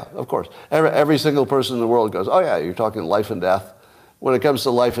 Yeah, of course. Every single person in the world goes, oh yeah, you're talking life and death. When it comes to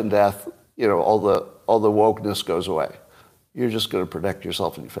life and death, you know, all the wokeness goes away. You're just going to protect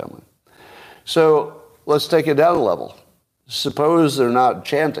yourself and your family. So let's take it down a level. Suppose they're not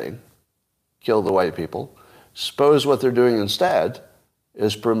chanting, kill the white people. Suppose what they're doing instead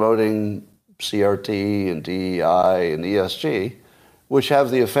is promoting CRT and DEI and ESG, which have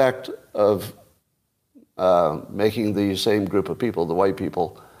the effect of making the same group of people, the white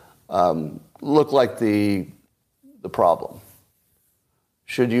people, look like the problem.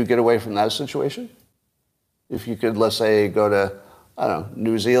 Should you get away from that situation? If you could, let's say, go to, I don't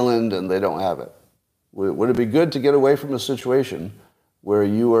know, New Zealand and they don't have it. Would it be good to get away from a situation where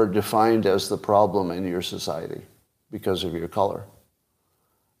you are defined as the problem in your society because of your color?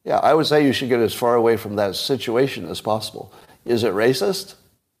 Yeah, I would say you should get as far away from that situation as possible. Is it racist?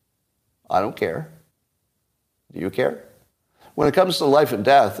 I don't care. Do you care? When it comes to life and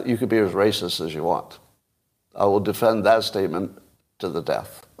death, you could be as racist as you want. I will defend that statement to the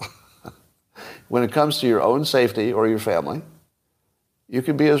death. When it comes to your own safety or your family, you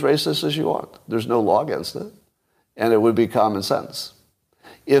can be as racist as you want. There's no law against it. And it would be common sense.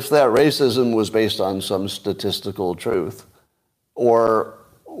 If that racism was based on some statistical truth, or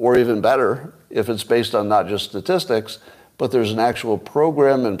even better, if it's based on not just statistics, but there's an actual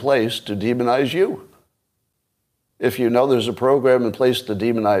program in place to demonize you. If you know there's a program in place to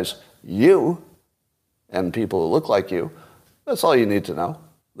demonize you and people who look like you, that's all you need to know.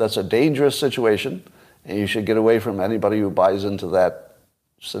 That's a dangerous situation, and you should get away from anybody who buys into that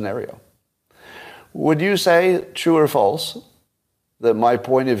scenario. Would you say, true or false, that my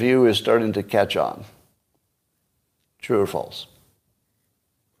point of view is starting to catch on? True or false?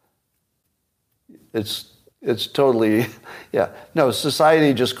 It's totally, yeah. No,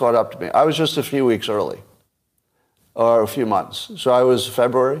 society just caught up to me. I was just a few weeks early, or a few months. So I was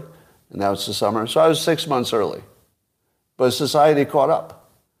February, and now it's the summer. So I was 6 months early. But society caught up.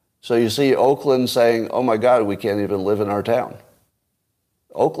 So you see Oakland saying, oh my God, we can't even live in our town.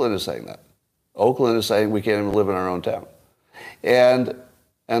 Oakland is saying that. Oakland is saying we can't even live in our own town. And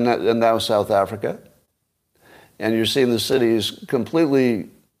now South Africa. And you're seeing the cities completely,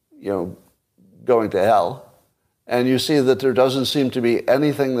 going to hell. And you see that there doesn't seem to be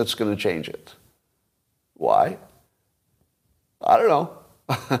anything that's going to change it. Why? I don't know.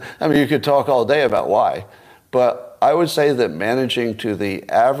 I mean, you could talk all day about why. But I would say that managing to the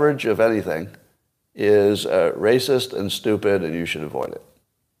average of anything is racist and stupid, and you should avoid it.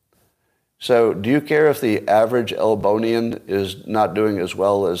 So do you care if the average Elbonian is not doing as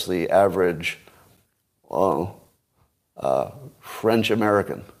well as the average French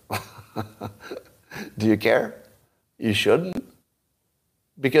American? Do you care? You shouldn't.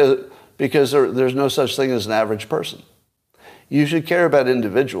 Because there's no such thing as an average person. You should care about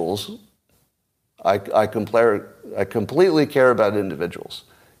individuals. I completely care about individuals.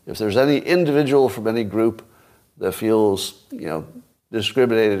 If there's any individual from any group that feels,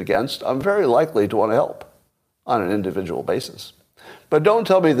 discriminated against, I'm very likely to want to help on an individual basis. But don't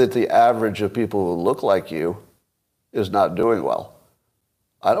tell me that the average of people who look like you is not doing well.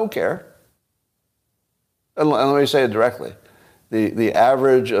 I don't care. And let me say it directly. The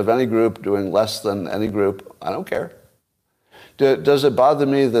average of any group doing less than any group, I don't care. Does it bother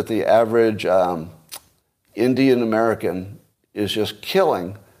me that the average Indian American is just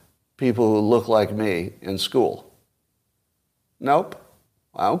killing people who look like me in school? Nope.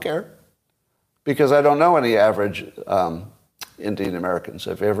 I don't care. Because I don't know any average Indian Americans.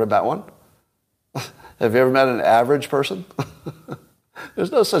 Have you ever met one? Have you ever met an average person?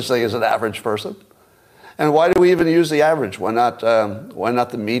 There's no such thing as an average person. And why do we even use the average? Why not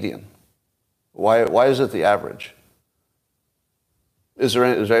the median? Why is it the average? Is there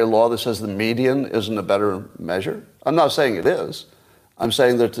any law that says the median isn't a better measure? I'm not saying it is. I'm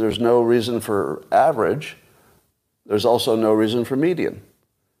saying that there's no reason for average. There's also no reason for median.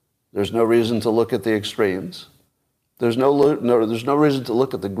 There's no reason to look at the extremes. There's there's no reason to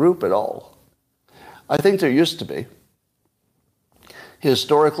look at the group at all. I think there used to be.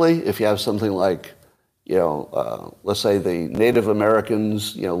 Historically, if you have something like, let's say the Native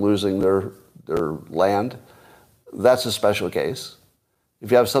Americans, losing their land, that's a special case.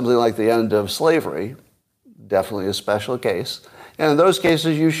 If you have something like the end of slavery, definitely a special case. And in those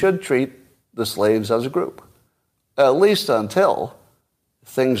cases, you should treat the slaves as a group, at least until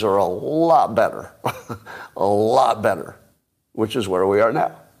things are a lot better, a lot better, which is where we are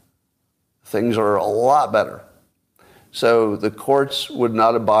now. Things are a lot better. So the courts would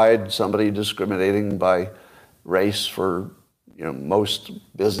not abide somebody discriminating by race for, most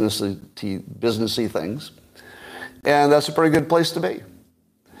businessy things. And that's a pretty good place to be.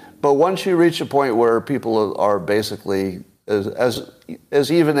 But once you reach a point where people are basically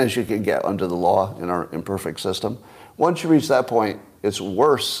as even as you can get under the law in our imperfect system, once you reach that point, it's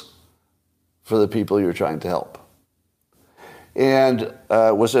worse for the people you're trying to help. And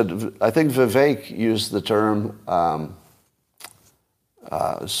I think Vivek used the term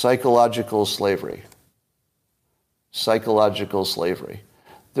psychological slavery. Psychological slavery.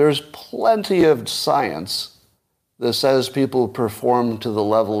 There's plenty of science that says people perform to the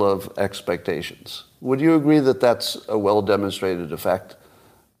level of expectations. Would you agree that that's a well-demonstrated effect?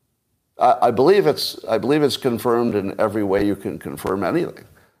 I believe it's confirmed in every way you can confirm anything.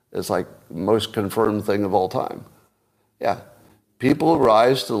 It's like the most confirmed thing of all time. Yeah. People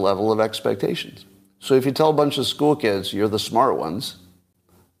rise to the level of expectations. So if you tell a bunch of school kids you're the smart ones,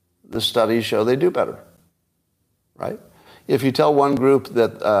 the studies show they do better, right? If you tell one group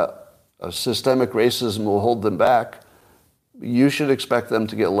that systemic racism will hold them back, you should expect them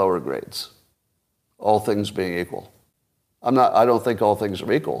to get lower grades, all things being equal. I don't think all things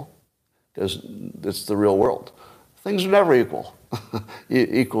are equal, because it's the real world. Things are never equal.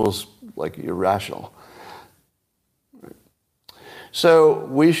 Equals like irrational. So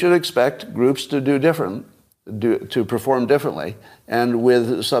we should expect groups to to perform differently, and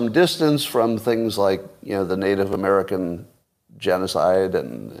with some distance from things like the Native American genocide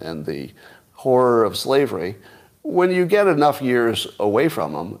and the horror of slavery. When you get enough years away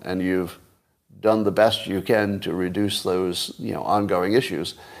from them and you've done the best you can to reduce those ongoing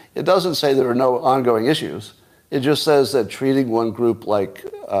issues, it doesn't say there are no ongoing issues. It just says that treating one group like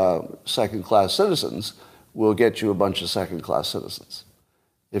second-class citizens will get you a bunch of second-class citizens.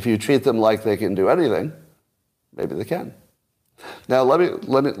 If you treat them like they can do anything, maybe they can. Now let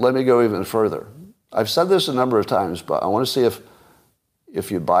me go even further. I've said this a number of times, but I want to see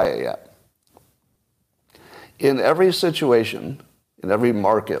if you buy it yet. In every situation, in every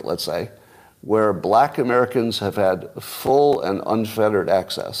market, let's say, where black Americans have had full and unfettered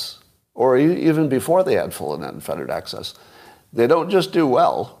access, or even before they had full and unfettered access, they don't just do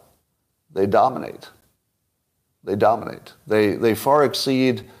well, they dominate. They dominate. They far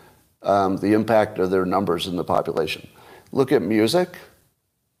exceed the impact of their numbers in the population. Look at music,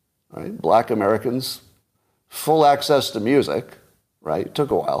 right? Black Americans, full access to music, right? It took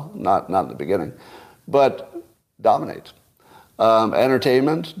a while, not in the beginning, but dominate.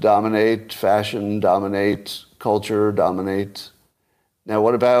 Entertainment, dominate. Fashion, dominate. Culture, dominate. Now,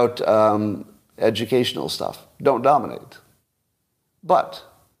 what about educational stuff? Don't dominate. But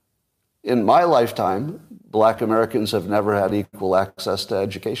in my lifetime, black Americans have never had equal access to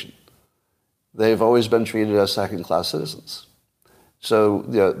education. They've always been treated as second-class citizens. So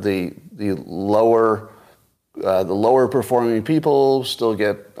the lower performing people still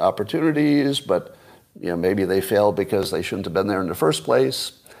get opportunities, but maybe they fail because they shouldn't have been there in the first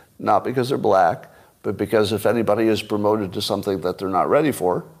place, not because they're black, but because if anybody is promoted to something that they're not ready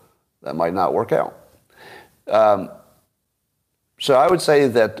for, that might not work out. So I would say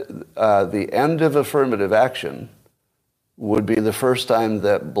that the end of affirmative action would be the first time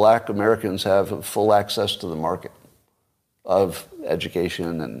that black Americans have full access to the market of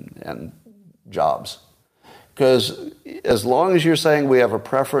education and jobs. Because as long as you're saying we have a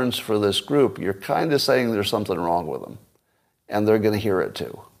preference for this group, you're kind of saying there's something wrong with them. And they're going to hear it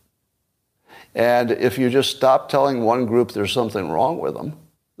too. And if you just stop telling one group there's something wrong with them,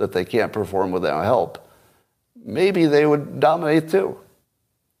 that they can't perform without help, maybe they would dominate too,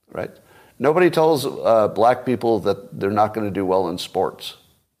 right? Nobody tells black people that they're not going to do well in sports.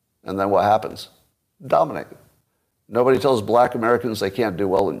 And then what happens? Dominate. Nobody tells black Americans they can't do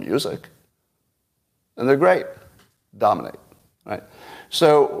well in music. And they're great. Dominate, right?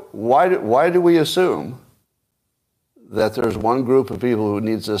 So why do we assume that there's one group of people who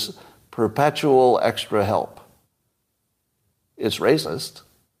needs this perpetual extra help? It's racist.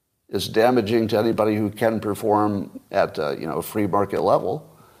 It's damaging to anybody who can perform at a free market level.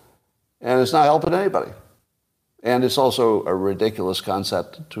 And it's not helping anybody. And it's also a ridiculous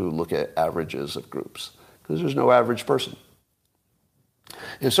concept to look at averages of groups, because there's no average person.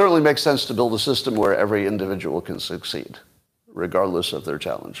 It certainly makes sense to build a system where every individual can succeed, regardless of their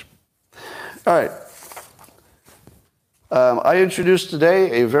challenge. All right. I introduced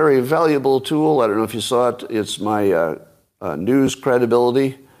today a very valuable tool. I don't know if you saw it. It's my news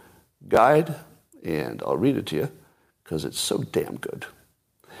credibility guide, and I'll read it to you because it's so damn good.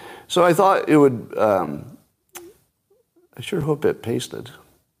 So I thought it would, I sure hope it pasted.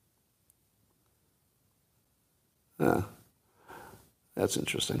 That's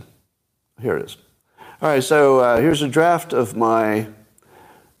interesting. Here it is. All right, so here's a draft of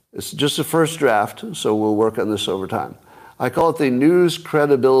it's just a first draft, so we'll work on this over time. I call it the news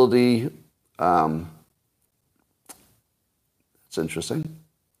credibility. It's interesting.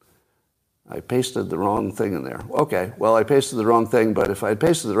 I pasted the wrong thing in there. Okay, well, I pasted the wrong thing, but if I had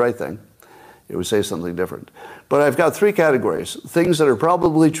pasted the right thing, it would say something different. But I've got three categories: things that are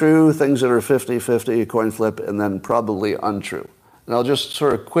probably true, things that are 50-50, a coin flip, and then probably untrue. And I'll just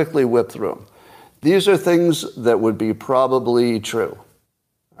sort of quickly whip through them. These are things that would be probably true.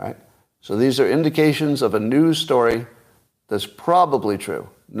 All right? So these are indications of a news story that's probably true.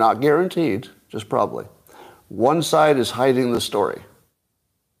 Not guaranteed, just probably. One side is hiding the story.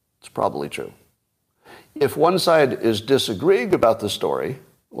 It's probably true. If one side is disagreeing about the story,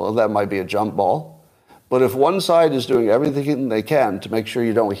 well, that might be a jump ball. But if one side is doing everything they can to make sure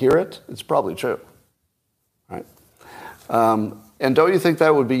you don't hear it, it's probably true. Right? And don't you think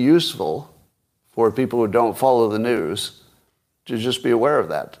that would be useful for people who don't follow the news to just be aware of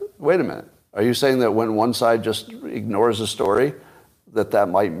that? Wait a minute. Are you saying that when one side just ignores a story, that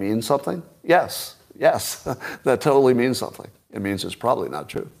might mean something? Yes, that totally means something. It means it's probably not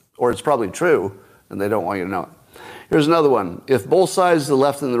true. Or it's probably true, and they don't want you to know it. Here's another one. If both sides, the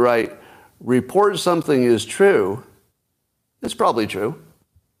left and the right, report something is true, it's probably true,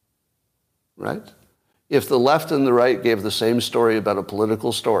 right? If the left and the right gave the same story about a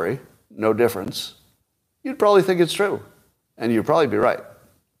political story, no difference, you'd probably think it's true, and you'd probably be right.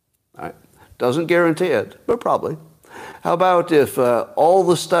 All right? Doesn't guarantee it, but probably. How about if all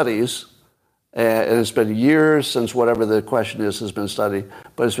the studies, and it's been years since whatever the question is has been studied,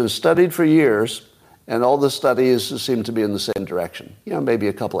 but it's been studied for years, and all the studies seem to be in the same direction. You know, maybe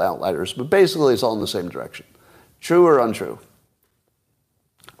a couple outliers, but basically it's all in the same direction. True or untrue?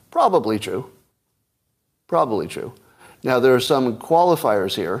 Probably true. Probably true. Now, there are some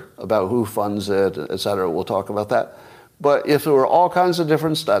qualifiers here about who funds it, et cetera. We'll talk about that. But if there were all kinds of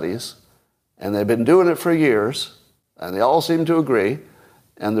different studies, and they've been doing it for years, and they all seem to agree,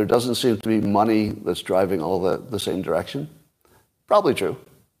 and there doesn't seem to be money that's driving all the same direction, probably true.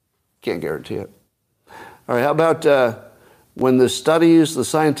 Can't guarantee it. All right, how about when the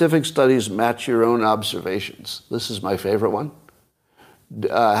scientific studies match your own observations? This is my favorite one.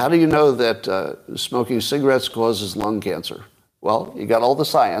 How do you know that smoking cigarettes causes lung cancer? Well, you got all the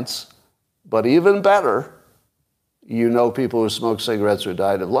science, but even better, you know people who smoke cigarettes who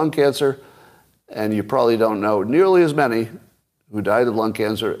died of lung cancer, and you probably don't know nearly as many who died of lung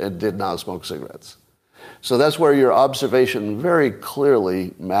cancer and did not smoke cigarettes. So that's where your observation very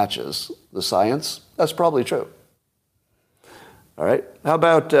clearly matches the science. That's probably true. All right. How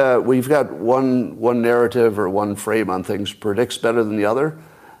about we've got one narrative or one frame on things predicts better than the other?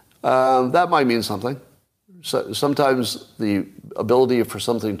 That might mean something. So, sometimes the ability for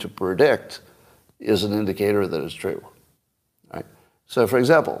something to predict is an indicator that it's true. All right. So, for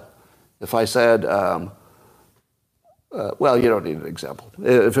example, if I said, well, you don't need an example.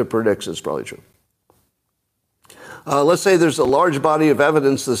 If it predicts, it's probably true. Let's say there's a large body of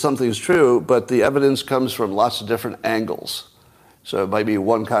evidence that something is true, but the evidence comes from lots of different angles. So it might be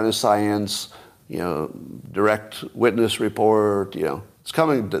one kind of science, direct witness report, it's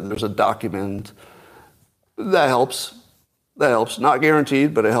coming, there's a document. That helps. That helps. Not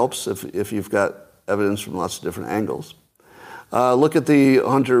guaranteed, but it helps if you've got evidence from lots of different angles. Look at the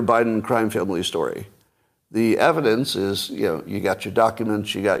Hunter Biden crime family story. The evidence is, you got your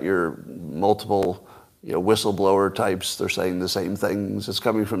documents, you got your multiple, whistleblower types. They're saying the same things. It's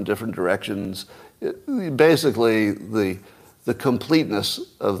coming from different directions. Basically, the completeness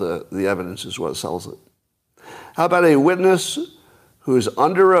of the evidence is what sells it. How about a witness who's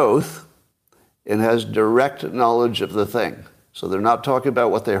under oath and has direct knowledge of the thing? So they're not talking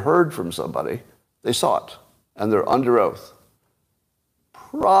about what they heard from somebody. They saw it, and they're under oath.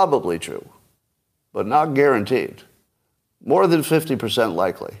 Probably true, but not guaranteed. More than 50%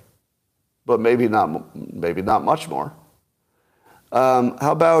 likely, but maybe not much more. How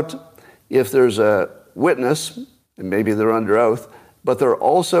about if there's a witness, and maybe they're under oath, but there are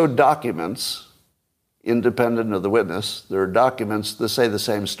also documents independent of the witness. There are documents that say the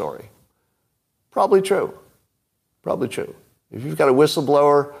same story. Probably true. Probably true. If you've got a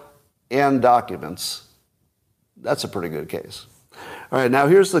whistleblower and documents, that's a pretty good case. All right, now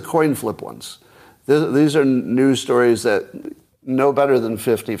here's the coin flip ones. These are news stories that no better than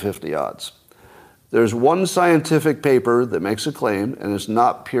 50-50 odds. There's one scientific paper that makes a claim, and it's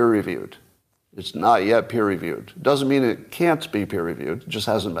not peer-reviewed. It's not yet peer-reviewed. Doesn't mean it can't be peer-reviewed. It just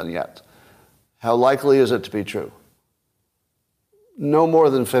hasn't been yet. How likely is it to be true? No more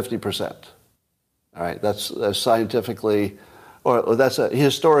than 50%. All right, that's scientifically, or that's a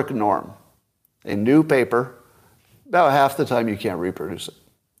historic norm. A new paper, about half the time you can't reproduce it.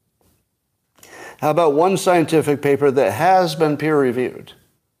 How about one scientific paper that has been peer-reviewed?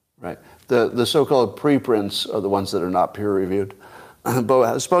 Right. The so-called preprints are the ones that are not peer-reviewed.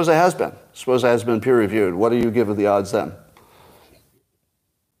 But suppose it has been. Suppose it has been peer-reviewed. What do you give the odds then?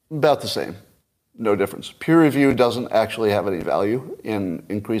 About the same. No difference. Peer review doesn't actually have any value in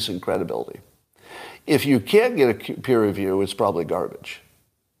increasing credibility. If you can't get a peer review, it's probably garbage.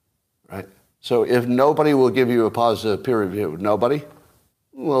 Right? So if nobody will give you a positive peer review, nobody,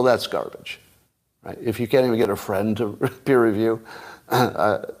 well, that's garbage. Right? If you can't even get a friend to peer review,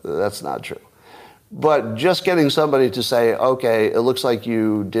 that's not true. But just getting somebody to say, okay, it looks like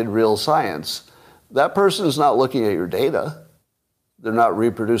you did real science, that person is not looking at your data. They're not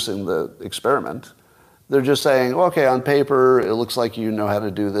reproducing the experiment. They're just saying, okay, on paper, it looks like you know how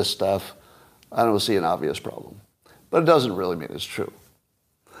to do this stuff. I don't see an obvious problem. But it doesn't really mean it's true.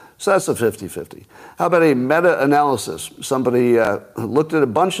 So that's a 50-50. How about a meta-analysis? Somebody looked at a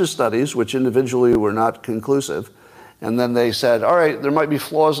bunch of studies, which individually were not conclusive, and then they said, all right, there might be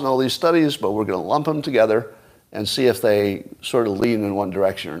flaws in all these studies, but we're going to lump them together and see if they sort of lean in one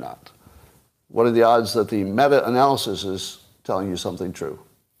direction or not. What are the odds that the meta-analysis is telling you something true?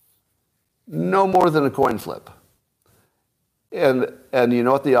 No more than a coin flip. And you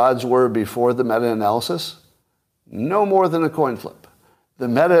know what the odds were before the meta-analysis? No more than a coin flip. The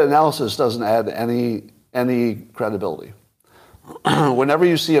meta-analysis doesn't add any credibility. Whenever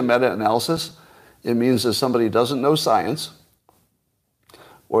you see a meta-analysis, it means that somebody doesn't know science,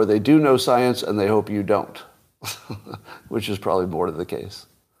 or they do know science and they hope you don't, which is probably more to the case.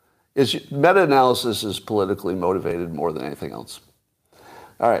 Meta-analysis is politically motivated more than anything else.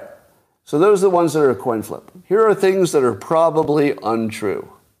 All right, so those are the ones that are a coin flip. Here are things that are probably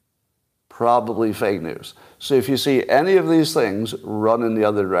untrue, probably fake news. So if you see any of these things run in the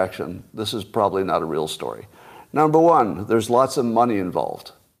other direction, this is probably not a real story. Number one, there's lots of money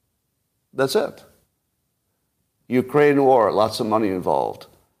involved. That's it. Ukraine war, lots of money involved.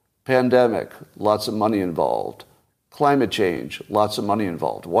 Pandemic, lots of money involved. Climate change, lots of money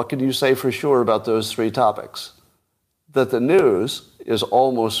involved. What can you say for sure about those three topics? That the news is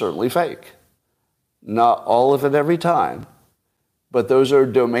almost certainly fake. Not all of it every time, but those are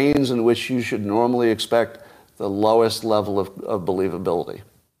domains in which you should normally expect the lowest level of believability.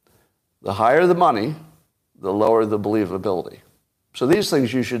 The higher the money, the lower the believability. So these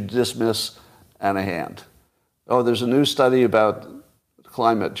things you should dismiss and a hand. Oh, there's a new study about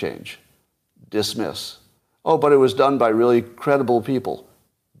climate change. Dismiss. Oh, but it was done by really credible people.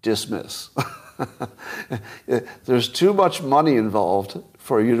 Dismiss. There's too much money involved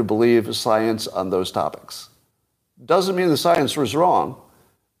for you to believe science on those topics. Doesn't mean the science was wrong,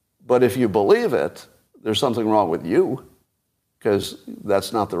 but if you believe it, there's something wrong with you, because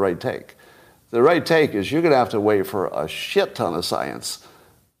that's not the right take. The right take is you're going to have to wait for a shit ton of science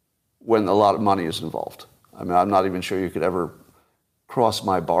when a lot of money is involved. I mean, I'm not even sure you could ever cross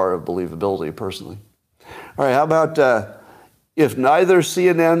my bar of believability personally. All right, how about if neither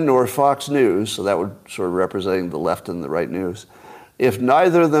CNN nor Fox News, so that would sort of representing the left and the right news, if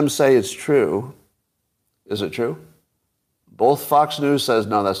neither of them say it's true, is it true? Both Fox News says,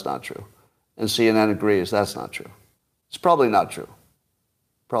 no, that's not true. And CNN agrees, that's not true. It's probably not true.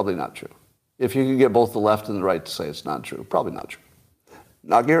 Probably not true. If you can get both the left and the right to say it's not true, probably not true.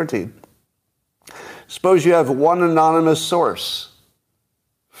 Not guaranteed. Suppose you have one anonymous source.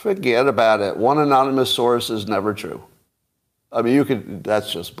 Forget about it. One anonymous source is never true. I mean,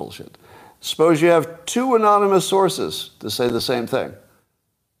 that's just bullshit. Suppose you have two anonymous sources to say the same thing.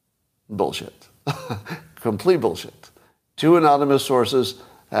 Bullshit. Complete bullshit. Two anonymous sources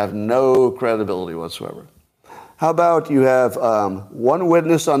have no credibility whatsoever. How about you have one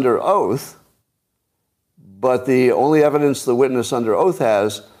witness under oath, but the only evidence the witness under oath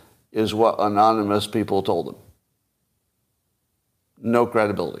has is what anonymous people told them. No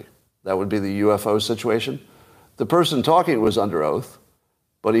credibility. That would be the UFO situation. The person talking was under oath,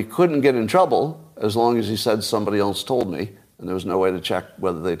 but he couldn't get in trouble as long as he said somebody else told me, and there was no way to check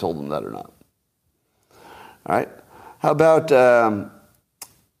whether they told him that or not. All right. How about the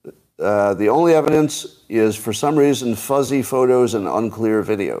only evidence is, for some reason, fuzzy photos and unclear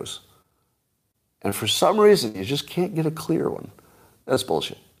videos. And for some reason, you just can't get a clear one. That's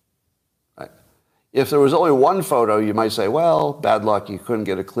bullshit. Right? If there was only one photo, you might say, well, bad luck, you couldn't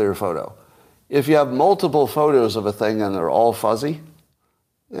get a clear photo. If you have multiple photos of a thing and they're all fuzzy,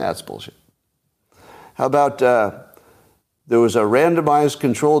 that's bullshit. How about there was a randomized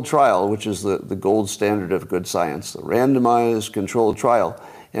controlled trial, which is the gold standard of good science, the randomized controlled trial,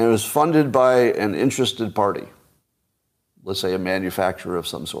 and it was funded by an interested party, let's say a manufacturer of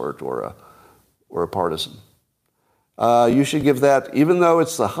some sort or a partisan. You should give that, even though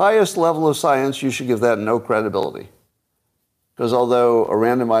it's the highest level of science, you should give that no credibility. Because although a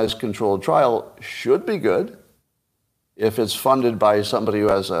randomized controlled trial should be good, if it's funded by somebody who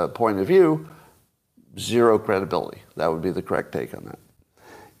has a point of view, zero credibility. That would be the correct take on that.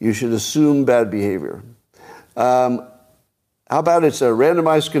 You should assume bad behavior. How about it's a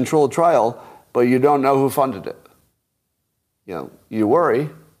randomized controlled trial, but you don't know who funded it? You worry,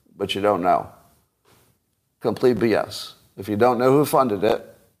 but you don't know. Complete BS. If you don't know who funded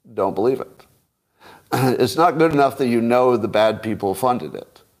it, don't believe it. It's not good enough that you know the bad people funded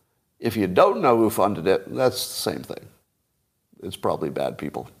it. If you don't know who funded it, that's the same thing. It's probably bad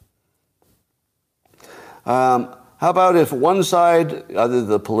people. How about if one side, either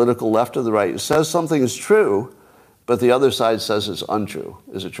the political left or the right, says something is true, but the other side says it's untrue?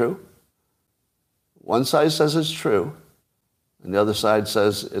 Is it true? One side says it's true, and the other side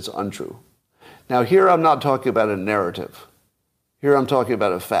says it's untrue. Now, here I'm not talking about a narrative. Here I'm talking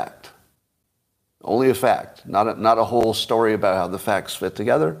about a fact. Only a fact, not a whole story about how the facts fit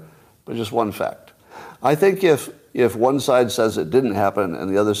together, but just one fact. I think if one side says it didn't happen and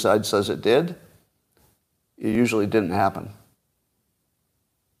the other side says it did, it usually didn't happen.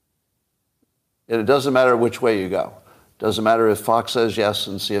 And it doesn't matter which way you go. It doesn't matter if Fox says yes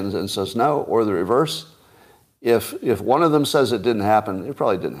and CNN says no, or the reverse. If one of them says it didn't happen, it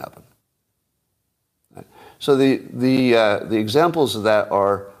probably didn't happen. Right? So the examples of that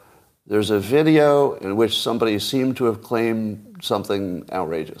are, there's a video in which somebody seemed to have claimed something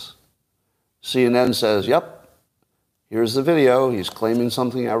outrageous. CNN says, yep, here's the video, he's claiming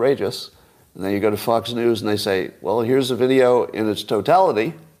something outrageous. And then you go to Fox News and they say, well, here's the video in its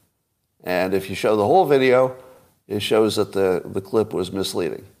totality. And if you show the whole video, it shows that the clip was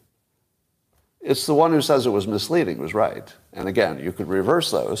misleading. It's the one who says it was misleading was right. And again, you could reverse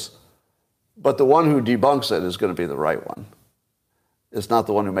those. But the one who debunks it is going to be the right one. It's not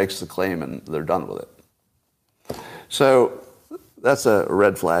the one who makes the claim and they're done with it. So that's a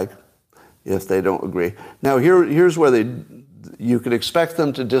red flag if they don't agree. Now here's where you could expect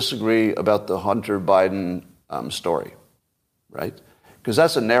them to disagree about the Hunter Biden story, right? Because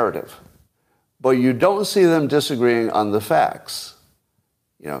that's a narrative. But you don't see them disagreeing on the facts.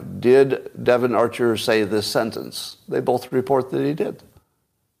 Did Devon Archer say this sentence? They both report that he did.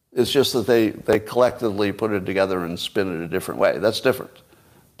 It's just that they collectively put it together and spin it a different way. That's different.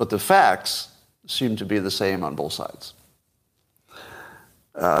 But the facts seem to be the same on both sides.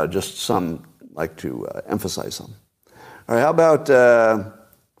 Just some like to emphasize some. All right, how about the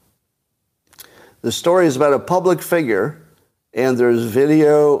story is about a public figure and there's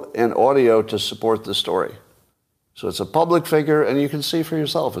video and audio to support the story. So it's a public figure and you can see for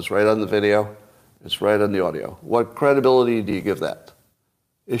yourself. It's right on the video. It's right on the audio. What credibility do you give that?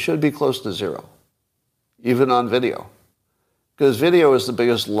 It should be close to zero, even on video. Because video is the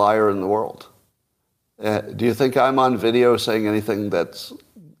biggest liar in the world. Do you think I'm on video saying anything that's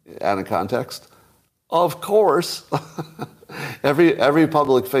out of context? Of course. Every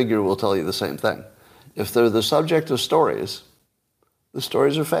public figure will tell you the same thing. If they're the subject of stories, the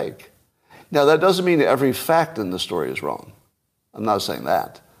stories are fake. Now, that doesn't mean every fact in the story is wrong. I'm not saying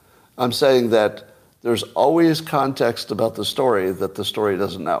that. I'm saying that there's always context about the story that the story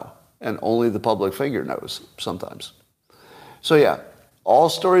doesn't know, and only the public figure knows sometimes. So yeah, all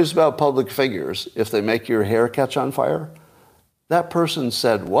stories about public figures, if they make your hair catch on fire, that person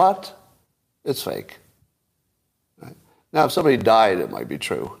said what? It's fake. Right? Now, if somebody died, it might be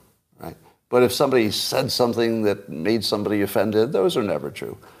true, right? But if somebody said something that made somebody offended, those are never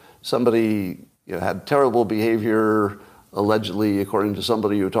true. Somebody had terrible behavior, allegedly, according to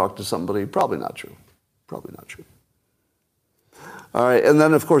somebody who talked to somebody, probably not true. Probably not true. All right, and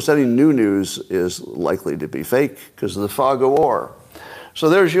then, of course, any new news is likely to be fake because of the fog of war. So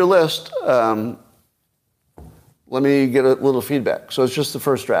there's your list. Let me get a little feedback. So it's just the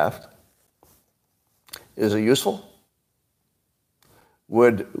first draft. Is it useful?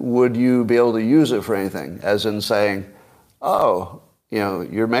 Would you be able to use it for anything? As in saying, oh,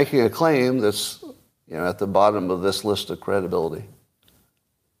 you're making a claim that's, at the bottom of this list of credibility.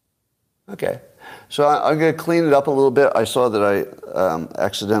 Okay. So I'm going to clean it up a little bit. I saw that I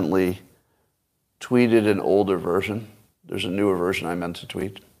accidentally tweeted an older version. There's a newer version I meant to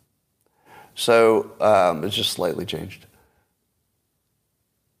tweet. So it's just slightly changed.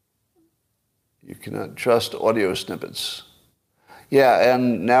 You cannot trust audio snippets. Yeah,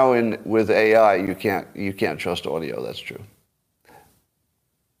 and now with AI, you can't trust audio. That's true.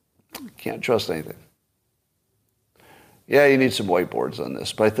 You can't trust anything. Yeah, you need some whiteboards on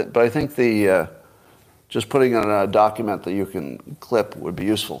this, but I think just putting on a document that you can clip would be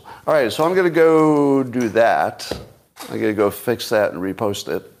useful. All right, so I'm going to go do that. I'm going to go fix that and repost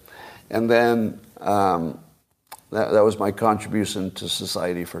it, and then that was my contribution to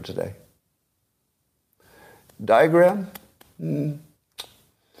society for today. Diagram?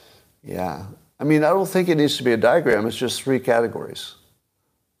 Yeah. I mean, I don't think it needs to be a diagram. It's just 3 categories.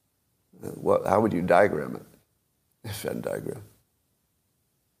 How would you diagram it? Venn diagram.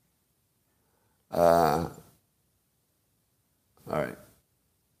 All right.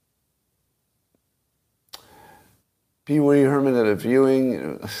 Pee Wee Herman at a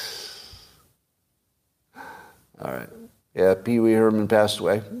viewing. All right. Yeah, Pee Wee Herman passed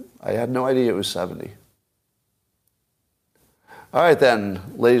away. I had no idea it was 70. All right then,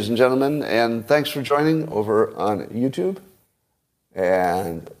 ladies and gentlemen, and thanks for joining over on YouTube.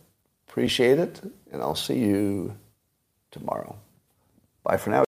 And appreciate it, and I'll see you tomorrow. Bye for now.